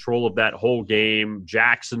 they were in control of that whole game.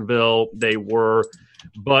 Jacksonville, they were.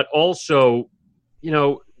 But also, you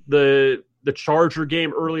know, the Charger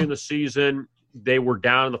game early in the season, they were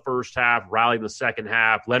down in the first half, rallied in the second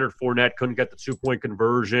half. Leonard Fournette couldn't get the 2-point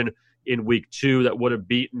conversion in week 2 that would have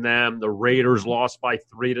beaten them. The Raiders lost by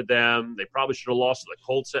 3 to them. They probably should have lost to the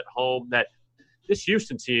Colts at home. That this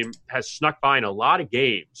Houston team has snuck by in a lot of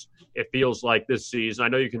games, it feels like, this season. I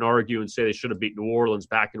know you can argue and say they should have beat New Orleans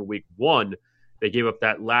back in week 1. They gave up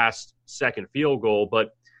that last second field goal.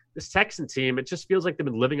 But this Texan team, it just feels like they've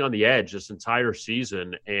been living on the edge this entire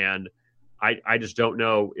season. And I just don't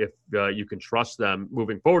know if you can trust them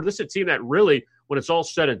moving forward. This is a team that really, when it's all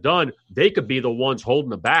said and done, they could be the ones holding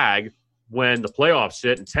the bag when the playoffs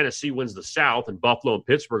hit and Tennessee wins the South and Buffalo and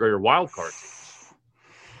Pittsburgh are your wild card teams.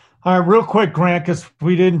 All right, real quick, Grant, because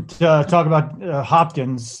we didn't talk about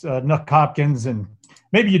Hopkins, Nuck Hopkins, and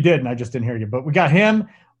maybe you did and I just didn't hear you. But we got him.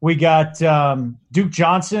 We got Duke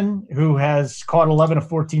Johnson, who has caught 11 of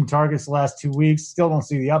 14 targets the last 2 weeks. Still don't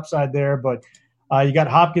see the upside there, but you got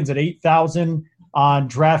Hopkins at 8,000 on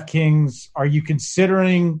DraftKings. Are you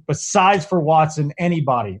considering, besides for Watson,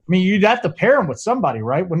 anybody? I mean, you'd have to pair him with somebody,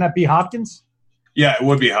 right? Wouldn't that be Hopkins? Yeah, it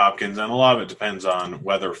would be Hopkins, and a lot of it depends on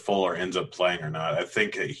whether Fuller ends up playing or not. I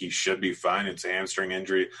think he should be fine. It's a hamstring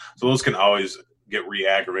injury, so those can always get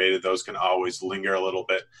re-aggravated. Those can always linger a little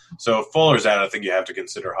bit. So if Fuller's out, I think you have to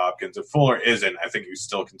consider Hopkins. If Fuller isn't, I think you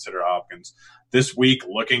still consider Hopkins. This week,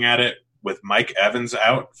 looking at it, with Mike Evans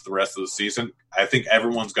out for the rest of the season, I think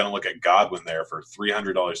everyone's going to look at Godwin there for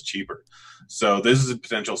 $300 cheaper. So this is a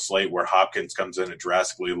potential slate where Hopkins comes in at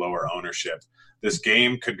drastically lower ownership. This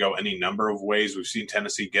game could go any number of ways. We've seen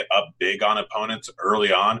Tennessee get up big on opponents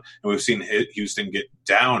early on, and we've seen Houston get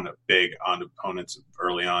down big on opponents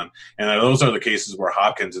early on. And those are the cases where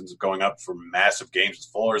Hopkins ends up going up for massive games.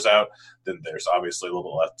 If Fuller's out, then there's obviously a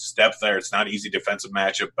little less depth there. It's not an easy defensive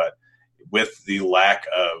matchup, but with the lack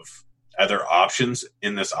of other options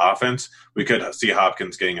in this offense, we could see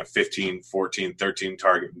Hopkins getting a 15, 14, 13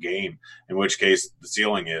 target game, in which case the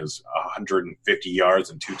ceiling is 150 yards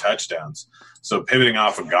and 2 touchdowns. So pivoting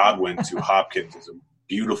off of Godwin to Hopkins is a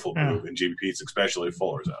beautiful move in GPPs, especially if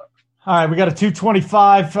Fuller's out. All right, we got a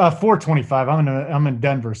 425. I'm in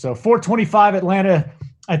Denver. So 425 Atlanta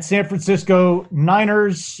at San Francisco.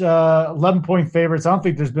 Niners, 11-point favorites. I don't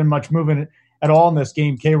think there's been much movement at all in this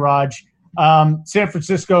game, K-Raj. San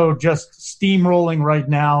Francisco just steamrolling right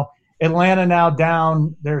now. Atlanta now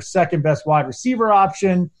down their second best wide receiver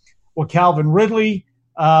option with Calvin Ridley.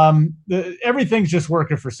 Everything's just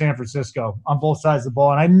working for San Francisco on both sides of the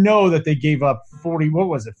ball. And I know that they gave up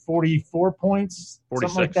 44 points?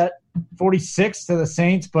 46. Something like that. 46 to the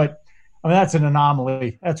Saints, but I mean, that's an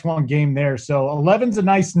anomaly. That's one game there. So 11's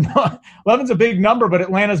a big number, but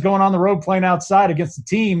Atlanta's going on the road playing outside against a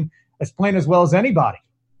team that's playing as well as anybody.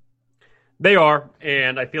 They are,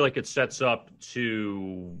 and I feel like it sets up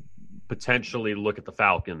to potentially look at the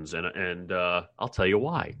Falcons, and I'll tell you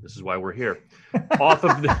why. This is why we're here. Off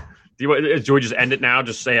of the, do we just end it now?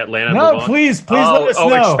 Just say Atlanta. No, please let us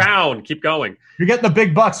know. Expound. Keep going. You're getting the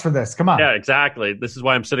big bucks for this. Come on. Yeah, exactly. This is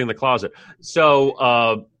why I'm sitting in the closet.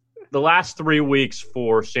 So the last 3 weeks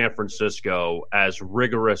for San Francisco, as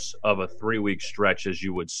rigorous of a 3-week stretch as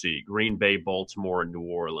you would see. Green Bay, Baltimore, and New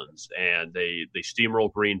Orleans. And they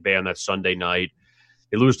steamroll Green Bay on that Sunday night.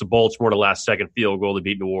 They lose to Baltimore to last-second field goal. They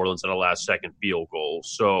beat New Orleans on a last-second field goal.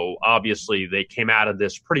 So, obviously, they came out of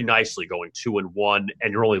this pretty nicely, going 2-1,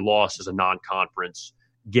 and your only loss is a non-conference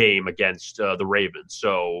game against the Ravens.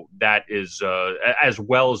 So that is as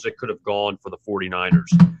well as it could have gone for the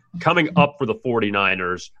 49ers. Coming up for the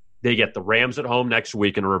 49ers, they get the Rams at home next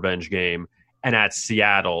week in a revenge game, and at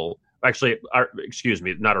Seattle. Actually, excuse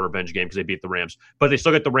me, not a revenge game because they beat the Rams, but they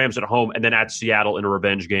still get the Rams at home and then at Seattle in a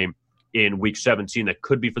revenge game in Week 17 that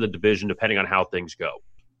could be for the division depending on how things go.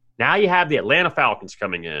 Now you have the Atlanta Falcons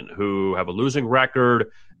coming in who have a losing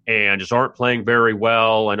record and just aren't playing very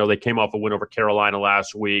well. I know they came off a win over Carolina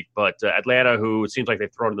last week, but Atlanta, who it seems like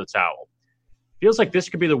they've thrown in the towel. Feels like this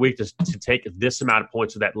could be the week to take this amount of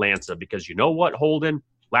points with Atlanta because you know what, Holden?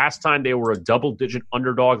 Last time they were a double-digit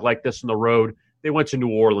underdog like this on the road, they went to New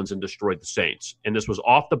Orleans and destroyed the Saints. And this was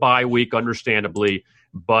off the bye week, understandably,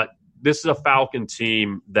 but this is a Falcon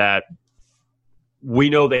team that we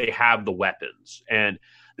know they have the weapons. And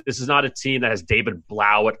this is not a team that has David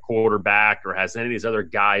Blau at quarterback or has any of these other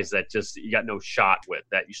guys that just you got no shot with.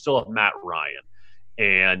 That you still have Matt Ryan.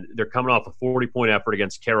 And they're coming off a 40-point effort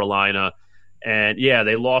against Carolina. And, yeah,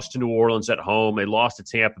 they lost to New Orleans at home. They lost to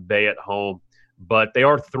Tampa Bay at home. But they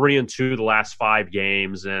are 3-2 the last 5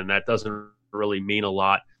 games, and that doesn't really mean a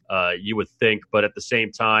lot, you would think. But at the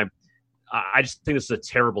same time, I just think this is a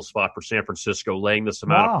terrible spot for San Francisco, laying this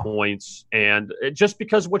amount of points. And just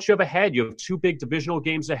because of what you have ahead, you have 2 big divisional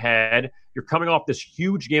games ahead. You're coming off this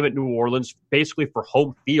huge game at New Orleans, basically for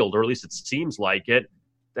home field, or at least it seems like it.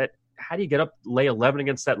 That how do you get up, lay 11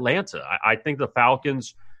 against Atlanta? I think the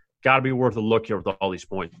Falcons got to be worth a look here with all these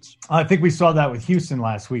points. I think we saw that with Houston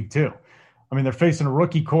last week, too. I mean, they're facing a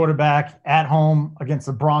rookie quarterback at home against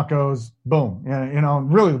the Broncos. Boom.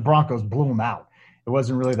 Really the Broncos blew them out. It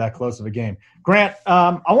wasn't really that close of a game. Grant,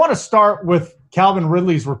 I want to start with Calvin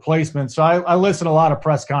Ridley's replacement. So I listened to a lot of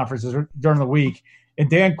press conferences during the week, and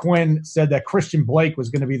Dan Quinn said that Christian Blake was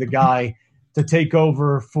going to be the guy to take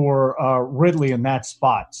over for Ridley in that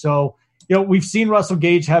spot. So, we've seen Russell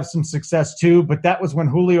Gage have some success too, but that was when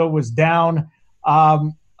Julio was down.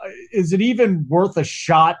 Is it even worth a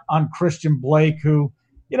shot on Christian Blake, who,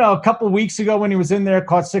 a couple of weeks ago when he was in there,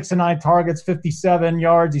 caught 6 of 9 targets, 57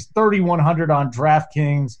 yards. He's 3,100 on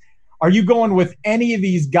DraftKings. Are you going with any of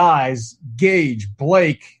these guys, Gage,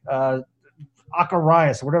 Blake,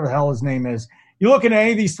 Akarias, whatever the hell his name is? You looking at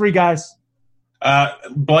any of these 3 guys?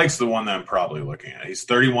 Blake's the one that I'm probably looking at. He's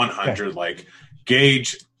 3,100. Okay. Like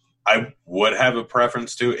Gage, I would have a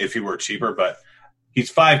preference to if he were cheaper, but he's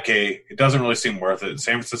 $5K. It doesn't really seem worth it.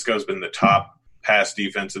 San Francisco has been the top pass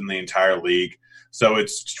defense in the entire league. So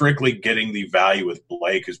it's strictly getting the value with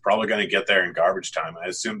Blake, who's probably going to get there in garbage time. I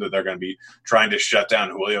assume that they're going to be trying to shut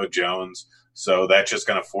down Julio Jones. So that's just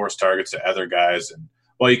going to force targets to other guys. And,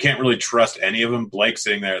 you can't really trust any of them. Blake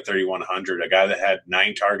sitting there at 3,100, a guy that had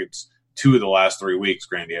 9 targets 2 of the last 3 weeks.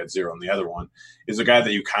 Granted, he had 0 on the other one. Is a guy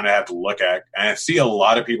that you kind of have to look at. And I see a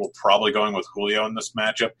lot of people probably going with Julio in this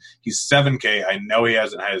matchup. He's $7K. I know he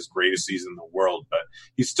hasn't had his greatest season in the world, but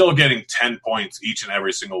he's still getting 10 points each and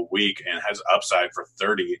every single week and has upside for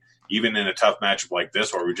 30, even in a tough matchup like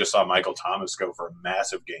this where we just saw Michael Thomas go for a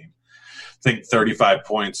massive game. I think 35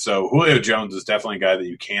 points. So Julio Jones is definitely a guy that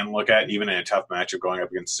you can look at, even in a tough matchup going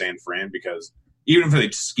up against San Fran, because even if they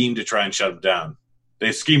scheme to try and shut him down,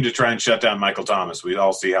 they schemed to try and shut down Michael Thomas. We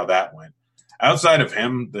all see how that went. Outside of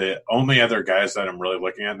him, the only other guys that I'm really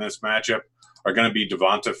looking at in this matchup are going to be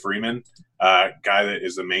Devonta Freeman, guy that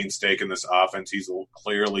is the mainstay in this offense. He's a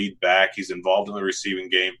clear lead back. He's involved in the receiving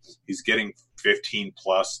game. He's getting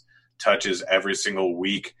 15-plus touches every single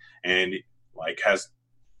week and has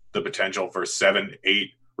the potential for 7-8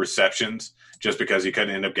 receptions just because he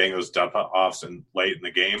couldn't end up getting those dump-offs late in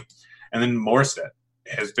the game. And then Morstead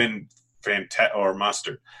has been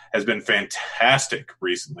Mustard has been fantastic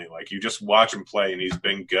recently. You just watch him play, and he's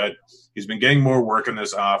been good. He's been getting more work in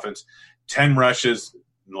this offense. 10 rushes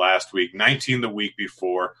last week, 19 the week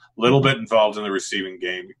before, a little bit involved in the receiving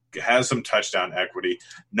game, has some touchdown equity.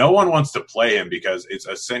 No one wants to play him because it's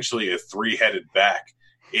essentially a 3-headed back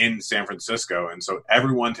in San Francisco, and so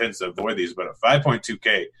everyone tends to avoid these. But at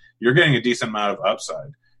 5.2K, you're getting a decent amount of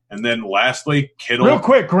upside. And then lastly, Kittle. Real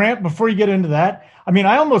quick, Grant, before you get into that,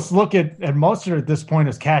 I almost look at Mostert at this point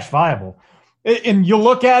as cash viable. And you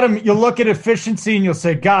look at him, you look at efficiency, and you'll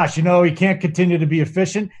say, gosh, he can't continue to be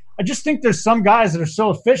efficient. I just think there's some guys that are so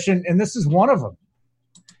efficient, and this is one of them.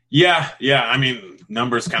 Yeah.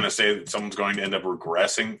 Numbers kind of say that someone's going to end up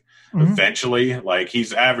regressing. eventually. Like,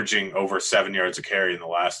 he's averaging over 7 yards a carry in the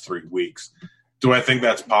last 3 weeks. Do I think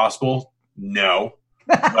that's possible? No.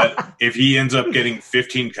 But if he ends up getting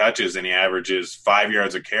 15 catches and he averages 5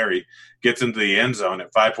 yards a carry, gets into the end zone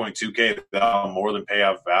at 5.2K, that'll more than pay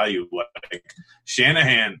off value. Like,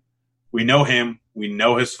 Shanahan, we know him. We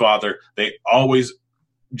know his father. They always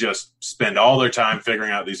just spend all their time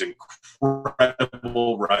figuring out these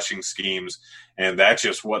incredible rushing schemes, and that's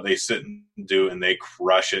just what they sit and do, and they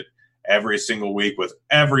crush it every single week with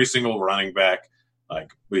every single running back.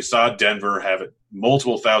 Like, we saw Denver have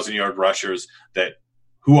multiple 1,000-yard rushers that –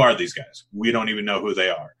 who are these guys? We don't even know who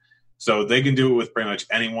they are. So they can do it with pretty much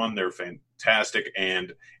anyone. They're fantastic,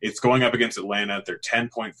 and it's going up against Atlanta. They're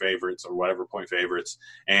 10-point favorites or whatever point favorites,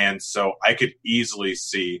 and so I could easily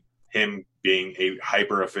see him being a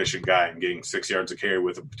hyper-efficient guy and getting 6 yards a carry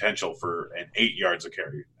with a potential for an 8 yards a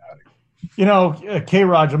carry. You know,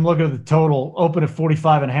 K-Raj, I'm looking at the total, open at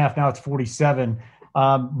 45.5, now it's 47.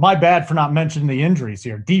 My bad for not mentioning the injuries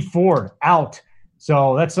here. D Ford out.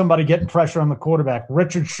 So that's somebody getting pressure on the quarterback.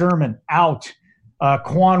 Richard Sherman out.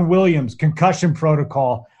 Quan Williams, concussion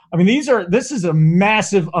protocol. I mean, this is a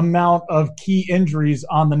massive amount of key injuries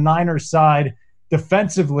on the Niners side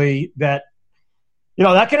defensively that, you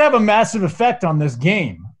know, that could have a massive effect on this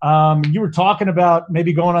game. You were talking about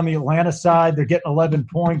maybe going on the Atlanta side. They're getting 11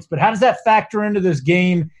 points. But how does that factor into this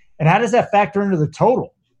game, and how does that factor into the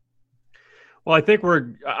total? Well, I think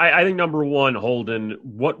I think number one, Holden,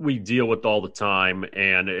 what we deal with all the time,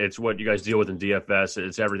 and it's what you guys deal with in DFS,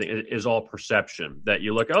 it's everything, it is all perception. That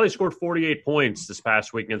you look, they scored 48 points this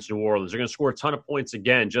past week against New Orleans. They're going to score a ton of points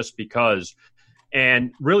again just because.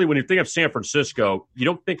 And really, when you think of San Francisco, you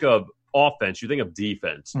don't think of offense, you think of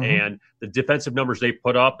defense. Mm-hmm. And the defensive numbers they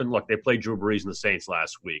put up, and look, they played Drew Brees and the Saints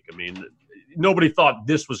last week. I mean, nobody thought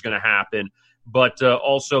this was going to happen. But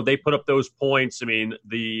also, they put up those points. I mean,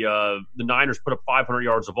 the Niners put up 500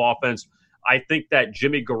 yards of offense. I think that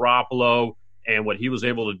Jimmy Garoppolo and what he was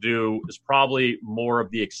able to do is probably more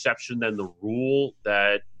of the exception than the rule,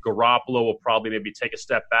 that Garoppolo will probably maybe take a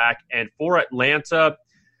step back. And for Atlanta,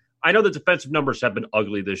 I know the defensive numbers have been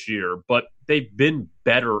ugly this year, but they've been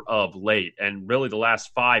better of late. And really the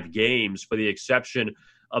last 5 games, for the exception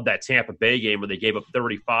of that Tampa Bay game where they gave up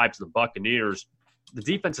 35 to the Buccaneers, the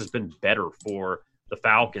defense has been better for the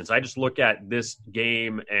Falcons. I just look at this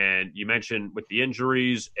game, and you mentioned with the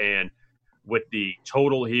injuries and with the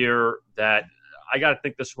total here that I got to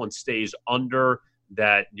think this one stays under,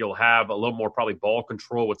 that you'll have a little more probably ball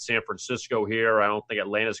control with San Francisco here. I don't think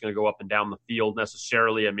Atlanta's going to go up and down the field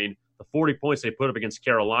necessarily. I mean, the 40 points they put up against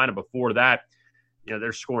Carolina before that, you know,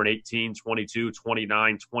 they're scoring 18, 22,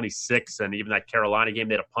 29, 26, and even that Carolina game,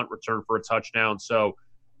 they had a punt return for a touchdown. So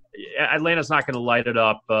Atlanta's not going to light it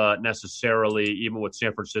up necessarily, even with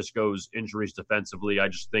San Francisco's injuries defensively. I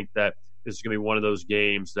just think that this is going to be one of those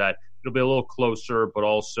games that it'll be a little closer, but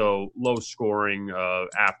also low scoring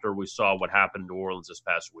after we saw what happened in New Orleans this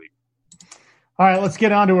past week. All right, let's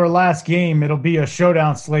get on to our last game. It'll be a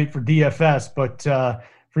showdown slate for DFS, but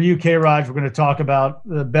for you, K-Raj, we're going to talk about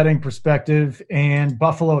the betting perspective and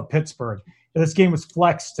Buffalo at Pittsburgh. This game was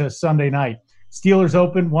flexed to Sunday night. Steelers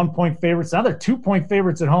open 1-point favorites. Now they're 2-point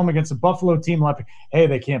favorites at home against a Buffalo team. Like, hey,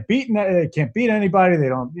 they can't beat anybody.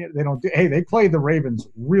 They played the Ravens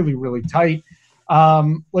really, really tight.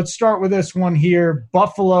 Let's start with this one here.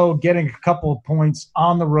 Buffalo getting a couple of points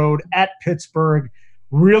on the road at Pittsburgh.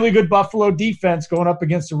 Really good Buffalo defense going up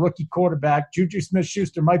against a rookie quarterback. Juju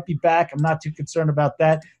Smith-Schuster might be back. I'm not too concerned about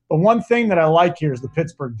that. But one thing that I like here is the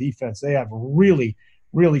Pittsburgh defense. They have really,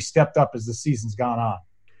 really stepped up as the season's gone on.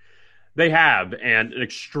 They have, and an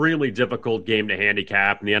extremely difficult game to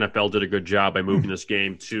handicap, and the NFL did a good job by moving this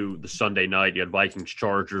game to the Sunday night. You had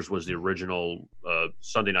Vikings-Chargers was the original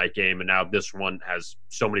Sunday night game, and now this one has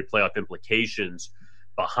so many playoff implications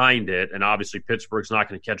behind it, and obviously Pittsburgh's not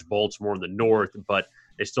going to catch Baltimore in the north, but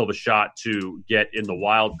they still have a shot to get in the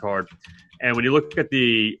wild card. And when you look at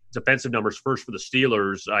the defensive numbers first for the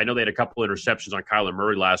Steelers, I know they had a couple interceptions on Kyler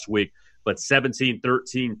Murray last week, but 17,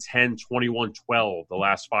 13, 10, 21, 12 the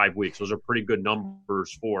last 5 weeks. Those are pretty good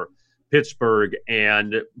numbers for Pittsburgh.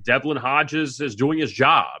 And Devlin Hodges is doing his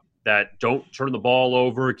job, that don't turn the ball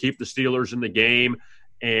over, keep the Steelers in the game.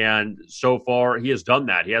 And so far, he has done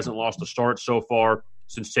that. He hasn't lost a start so far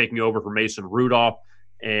since taking over for Mason Rudolph.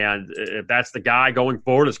 And if that's the guy going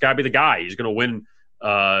forward, it's got to be the guy. He's going to win.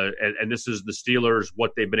 And this is the Steelers,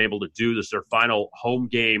 what they've been able to do. This is their final home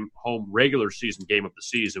regular season game of the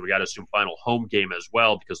season. We got to assume final home game as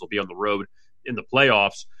well, because they'll be on the road in the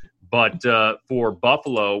playoffs. But for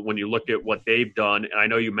Buffalo, when you look at what they've done, and I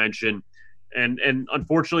know you mentioned, and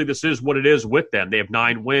unfortunately this is what it is with them. They have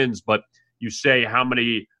 9 wins, but you say how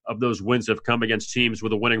many of those wins have come against teams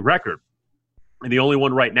with a winning record. And the only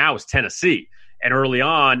one right now is Tennessee. And early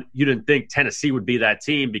on, you didn't think Tennessee would be that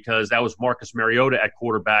team because that was Marcus Mariota at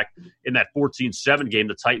quarterback in that 14-7 game.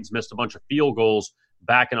 The Titans missed a bunch of field goals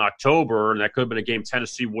back in October, and that could have been a game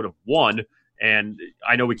Tennessee would have won. And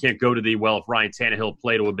I know we can't go to if Ryan Tannehill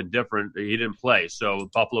played, it would have been different. He didn't play, so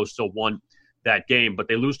Buffalo still won that game. But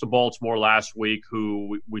they lose to Baltimore last week,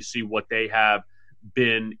 who we see what they have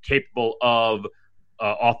been capable of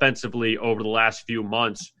offensively over the last few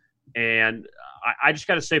months. And I just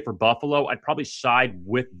got to say for Buffalo, I'd probably side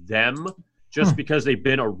with them just because they've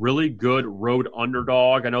been a really good road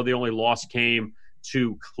underdog. I know the only loss came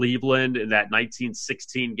to Cleveland in that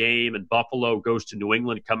 1916 game, and Buffalo goes to New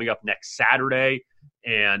England coming up next Saturday.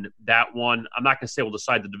 And that one, I'm not going to say will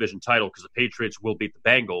decide the division title because the Patriots will beat the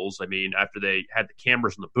Bengals. I mean, after they had the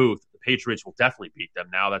cameras in the booth, the Patriots will definitely beat them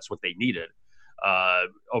now. That's what they needed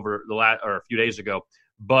over a few days ago.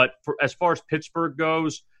 But as far as Pittsburgh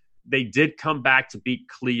goes, they did come back to beat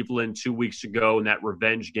Cleveland 2 weeks ago in that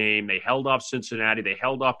revenge game. They held off Cincinnati. They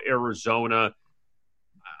held off Arizona.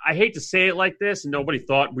 I hate to say it like this, and nobody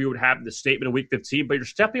thought we would have the statement in Week 15, but you're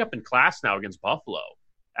stepping up in class now against Buffalo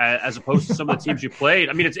as opposed to some of the teams you played.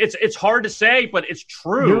 I mean, it's hard to say, but it's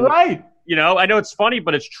true. You're right. You know, I know it's funny,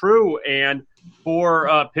 but it's true. And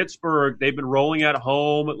for Pittsburgh, they've been rolling at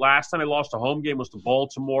home. Last time they lost a home game was to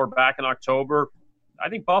Baltimore back in October. I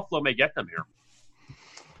think Buffalo may get them here.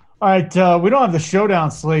 All right, we don't have the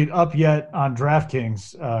showdown slate up yet on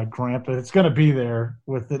DraftKings, Grant, but it's going to be there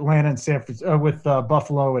with Atlanta and San Francisco, with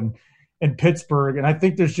Buffalo and Pittsburgh. And I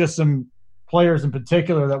think there's just some players in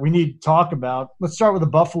particular that we need to talk about. Let's start with the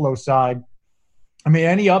Buffalo side. I mean,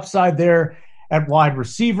 any upside there at wide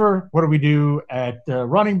receiver? What do we do at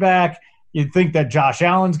running back? You'd think that Josh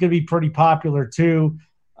Allen's going to be pretty popular too.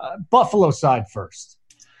 Buffalo side first.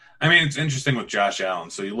 I mean, it's interesting with Josh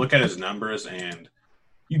Allen. So you look at his numbers and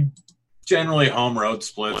generally home road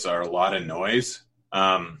splits are a lot of noise.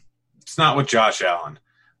 It's not with Josh Allen.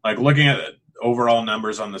 Like looking at overall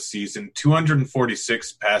numbers on the season,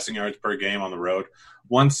 246 passing yards per game on the road,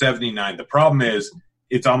 179. The problem is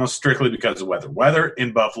it's almost strictly because of weather. Weather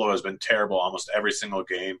in Buffalo has been terrible almost every single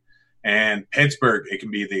game. And Pittsburgh, it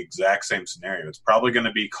can be the exact same scenario. It's probably going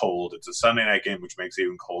to be cold. It's a Sunday night game, which makes it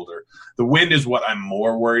even colder. The wind is what I'm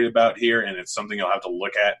more worried about here, and it's something you'll have to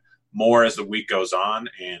look at more as the week goes on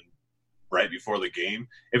and right before the game.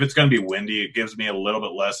 If it's going to be windy, it gives me a little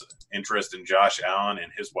bit less interest in Josh Allen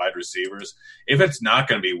and his wide receivers. If it's not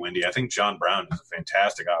going to be windy, I think John Brown is a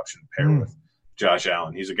fantastic option to pair with Josh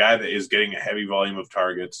Allen. He's a guy that is getting a heavy volume of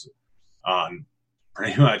targets on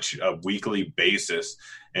pretty much a weekly basis.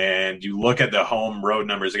 And you look at the home road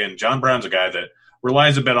numbers again, John Brown's a guy that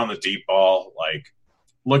relies a bit on the deep ball. Like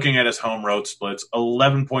looking at his home road splits,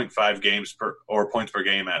 11.5 points per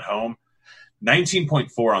game at home,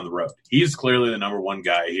 19.4 on the road. He's clearly the number one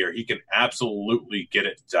guy here. He can absolutely get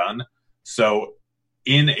it done. So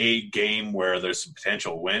in a game where there's some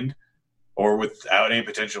potential wind or without any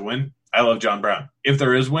potential wind, I love John Brown. If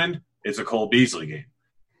there is wind, it's a Cole Beasley game.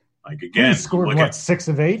 Like again, he scored 6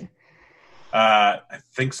 of 8? I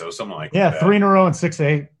think so, something like that. Yeah, 3 in a row and 6 of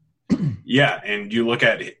 8. Yeah, and you look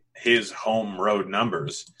at his home road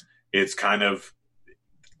numbers, it's kind of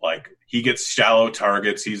like he gets shallow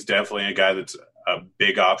targets. He's definitely a guy that's a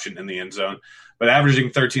big option in the end zone, but averaging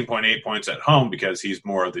 13.8 points at home because he's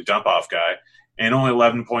more of the dump-off guy, and only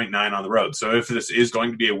 11.9 on the road. So if this is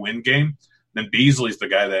going to be a win game, then Beasley's the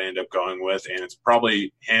guy that I end up going with, and it's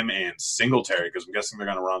probably him and Singletary because I'm guessing they're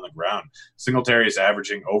going to run on the ground. Singletary is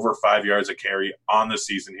averaging over 5 yards a carry on the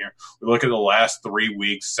season here. We look at the last 3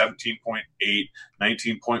 weeks, 17.8,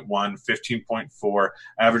 19.1, 15.4,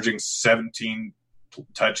 averaging 17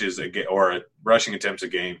 touches a game or rushing attempts a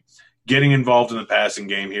game. Getting involved in the passing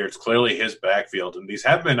game here, it's clearly his backfield, and these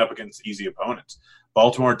have been up against easy opponents.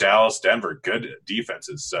 Baltimore, Dallas, Denver, good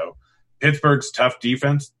defenses. So Pittsburgh's tough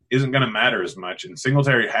defense isn't going to matter as much, and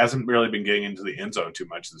Singletary hasn't really been getting into the end zone too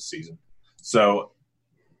much this season. So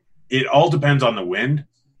it all depends on the wind.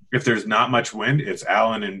 If there's not much wind, it's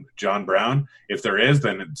Allen and John Brown. If there is,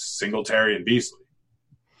 then it's Singletary and Beasley.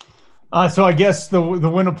 So I guess the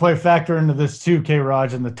win will play factor into this too,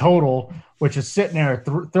 K-Raj, and the total, which is sitting there at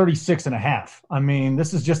 36.5. I mean,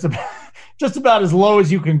 this is just about as low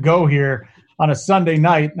as you can go here on a Sunday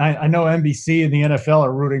night. And I know NBC and the NFL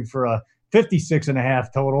are rooting for a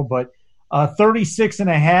 56.5 total, but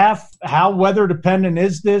 36.5, how weather dependent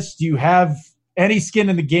is this? Do you have any skin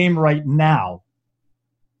in the game right now?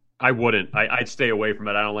 I wouldn't. I'd stay away from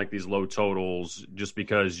it. I don't like these low totals just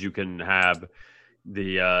because you can have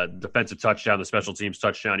the defensive touchdown, the special teams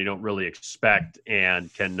touchdown you don't really expect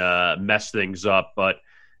and can mess things up. But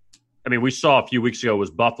I mean, we saw a few weeks ago was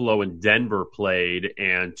Buffalo and Denver played,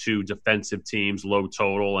 and two defensive teams, low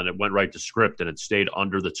total, and it went right to script, and it stayed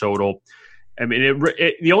under the total. I mean,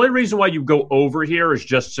 the only reason why you go over here is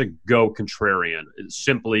just to go contrarian. It's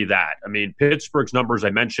simply that. I mean, Pittsburgh's numbers, I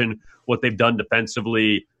mentioned what they've done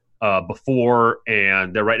defensively before,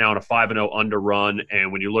 and they're right now on a 5-0 under run.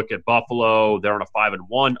 And when you look at Buffalo, they're on a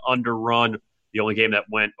 5-1 under run. The only game that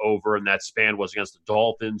went over in that span was against the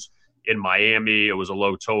Dolphins in Miami. It was a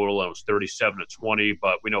low total. It was 37-20.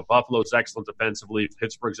 But we know Buffalo's excellent defensively.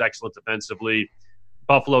 Pittsburgh's excellent defensively.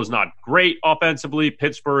 Buffalo's not great offensively.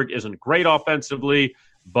 Pittsburgh isn't great offensively.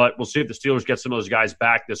 But we'll see if the Steelers get some of those guys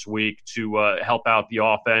back this week to help out the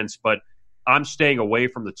offense. But I'm staying away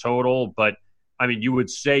from the total. But, I mean, you would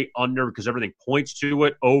say under because everything points to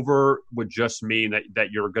it. Over would just mean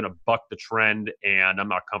that you're going to buck the trend, and I'm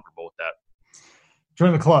not comfortable with that.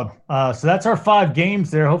 Join the club. So that's our 5 games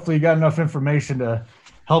there. Hopefully you got enough information to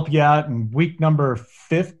help you out in week number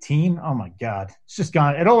 15. Oh, my God. It's just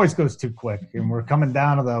gone. It always goes too quick, and we're coming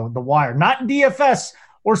down to the wire. Not in DFS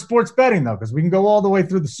or sports betting, though, because we can go all the way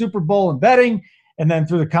through the Super Bowl and betting and then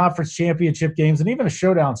through the conference championship games and even a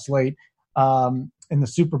showdown slate in the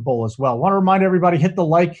Super Bowl as well. I want to remind everybody, hit the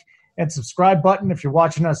like and subscribe button if you're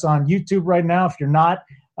watching us on YouTube right now. If you're not,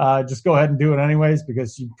 just go ahead and do it anyways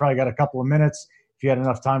because you've probably got a couple of minutes if you had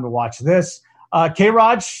enough time to watch this.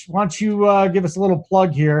 K-Raj, why don't you give us a little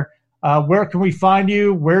plug here? Where can we find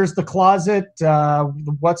you? Where's the closet?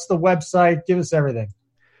 What's the website? Give us everything.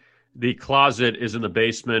 The closet is in the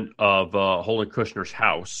basement of Holden Kushner's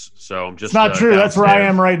house. So I'm just It's not true. downstairs. That's where I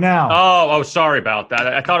am right now. Oh, sorry about that.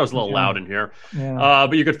 I thought it was a little loud in here. Yeah.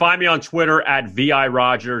 But you can find me on Twitter at VI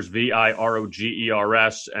Rogers,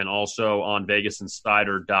 VIROGERS, and also on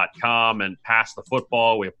VegasInsider.com. And past the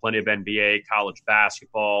football, we have plenty of NBA, college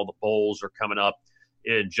basketball. The bowls are coming up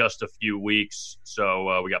in just a few weeks.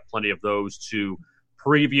 So we got plenty of those to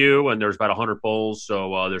preview, and there's about 100 bowls.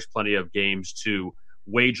 So there's plenty of games to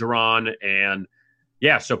wager on. And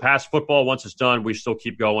yeah, so past football, once it's done, we still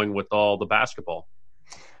keep going with all the basketball.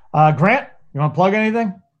 Grant, you want to plug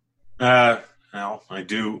anything? Well, I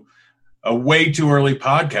do a way too early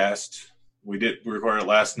podcast. We recorded it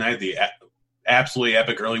last night, the absolutely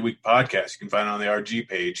epic early week podcast. You can find it on the RG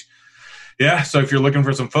page. Yeah, so if you're looking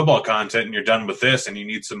for some football content and you're done with this and you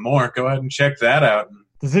need some more, go ahead and check that out.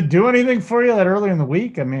 Does it do anything for you that early in the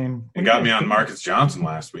week? I mean, it got me on Marcus Johnson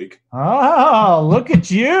last week. Oh, look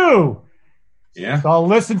at you. Yeah. So I'll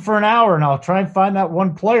listen for an hour and I'll try and find that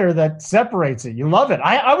one player that separates it. You love it.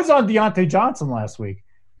 I was on Deontay Johnson last week.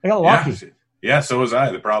 I got lucky. Yeah, so was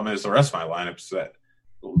I. The problem is the rest of my lineup's set.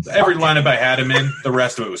 Every lineup I had him in, the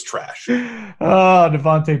rest of it was trash. Oh,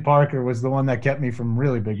 Devontae Parker was the one that kept me from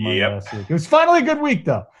really big money last week. It was finally a good week,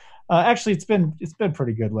 though. Actually, it's been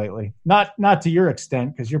pretty good lately. Not to your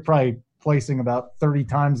extent, because you're probably placing about 30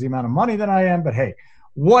 times the amount of money than I am. But hey,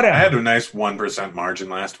 whatever. I had a nice 1% margin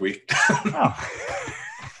last week.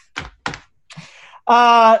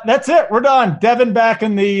 That's it. We're done. Devin back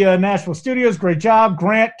in the Nashville studios. Great job.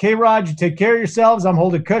 Grant, K-Rod, you take care of yourselves. I'm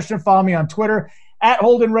Holden Kushner. Follow me on Twitter at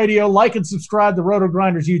Holden Radio. Like and subscribe to Roto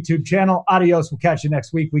Grinders YouTube channel. Adios. We'll catch you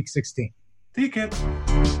next week, week 16. See you, kids.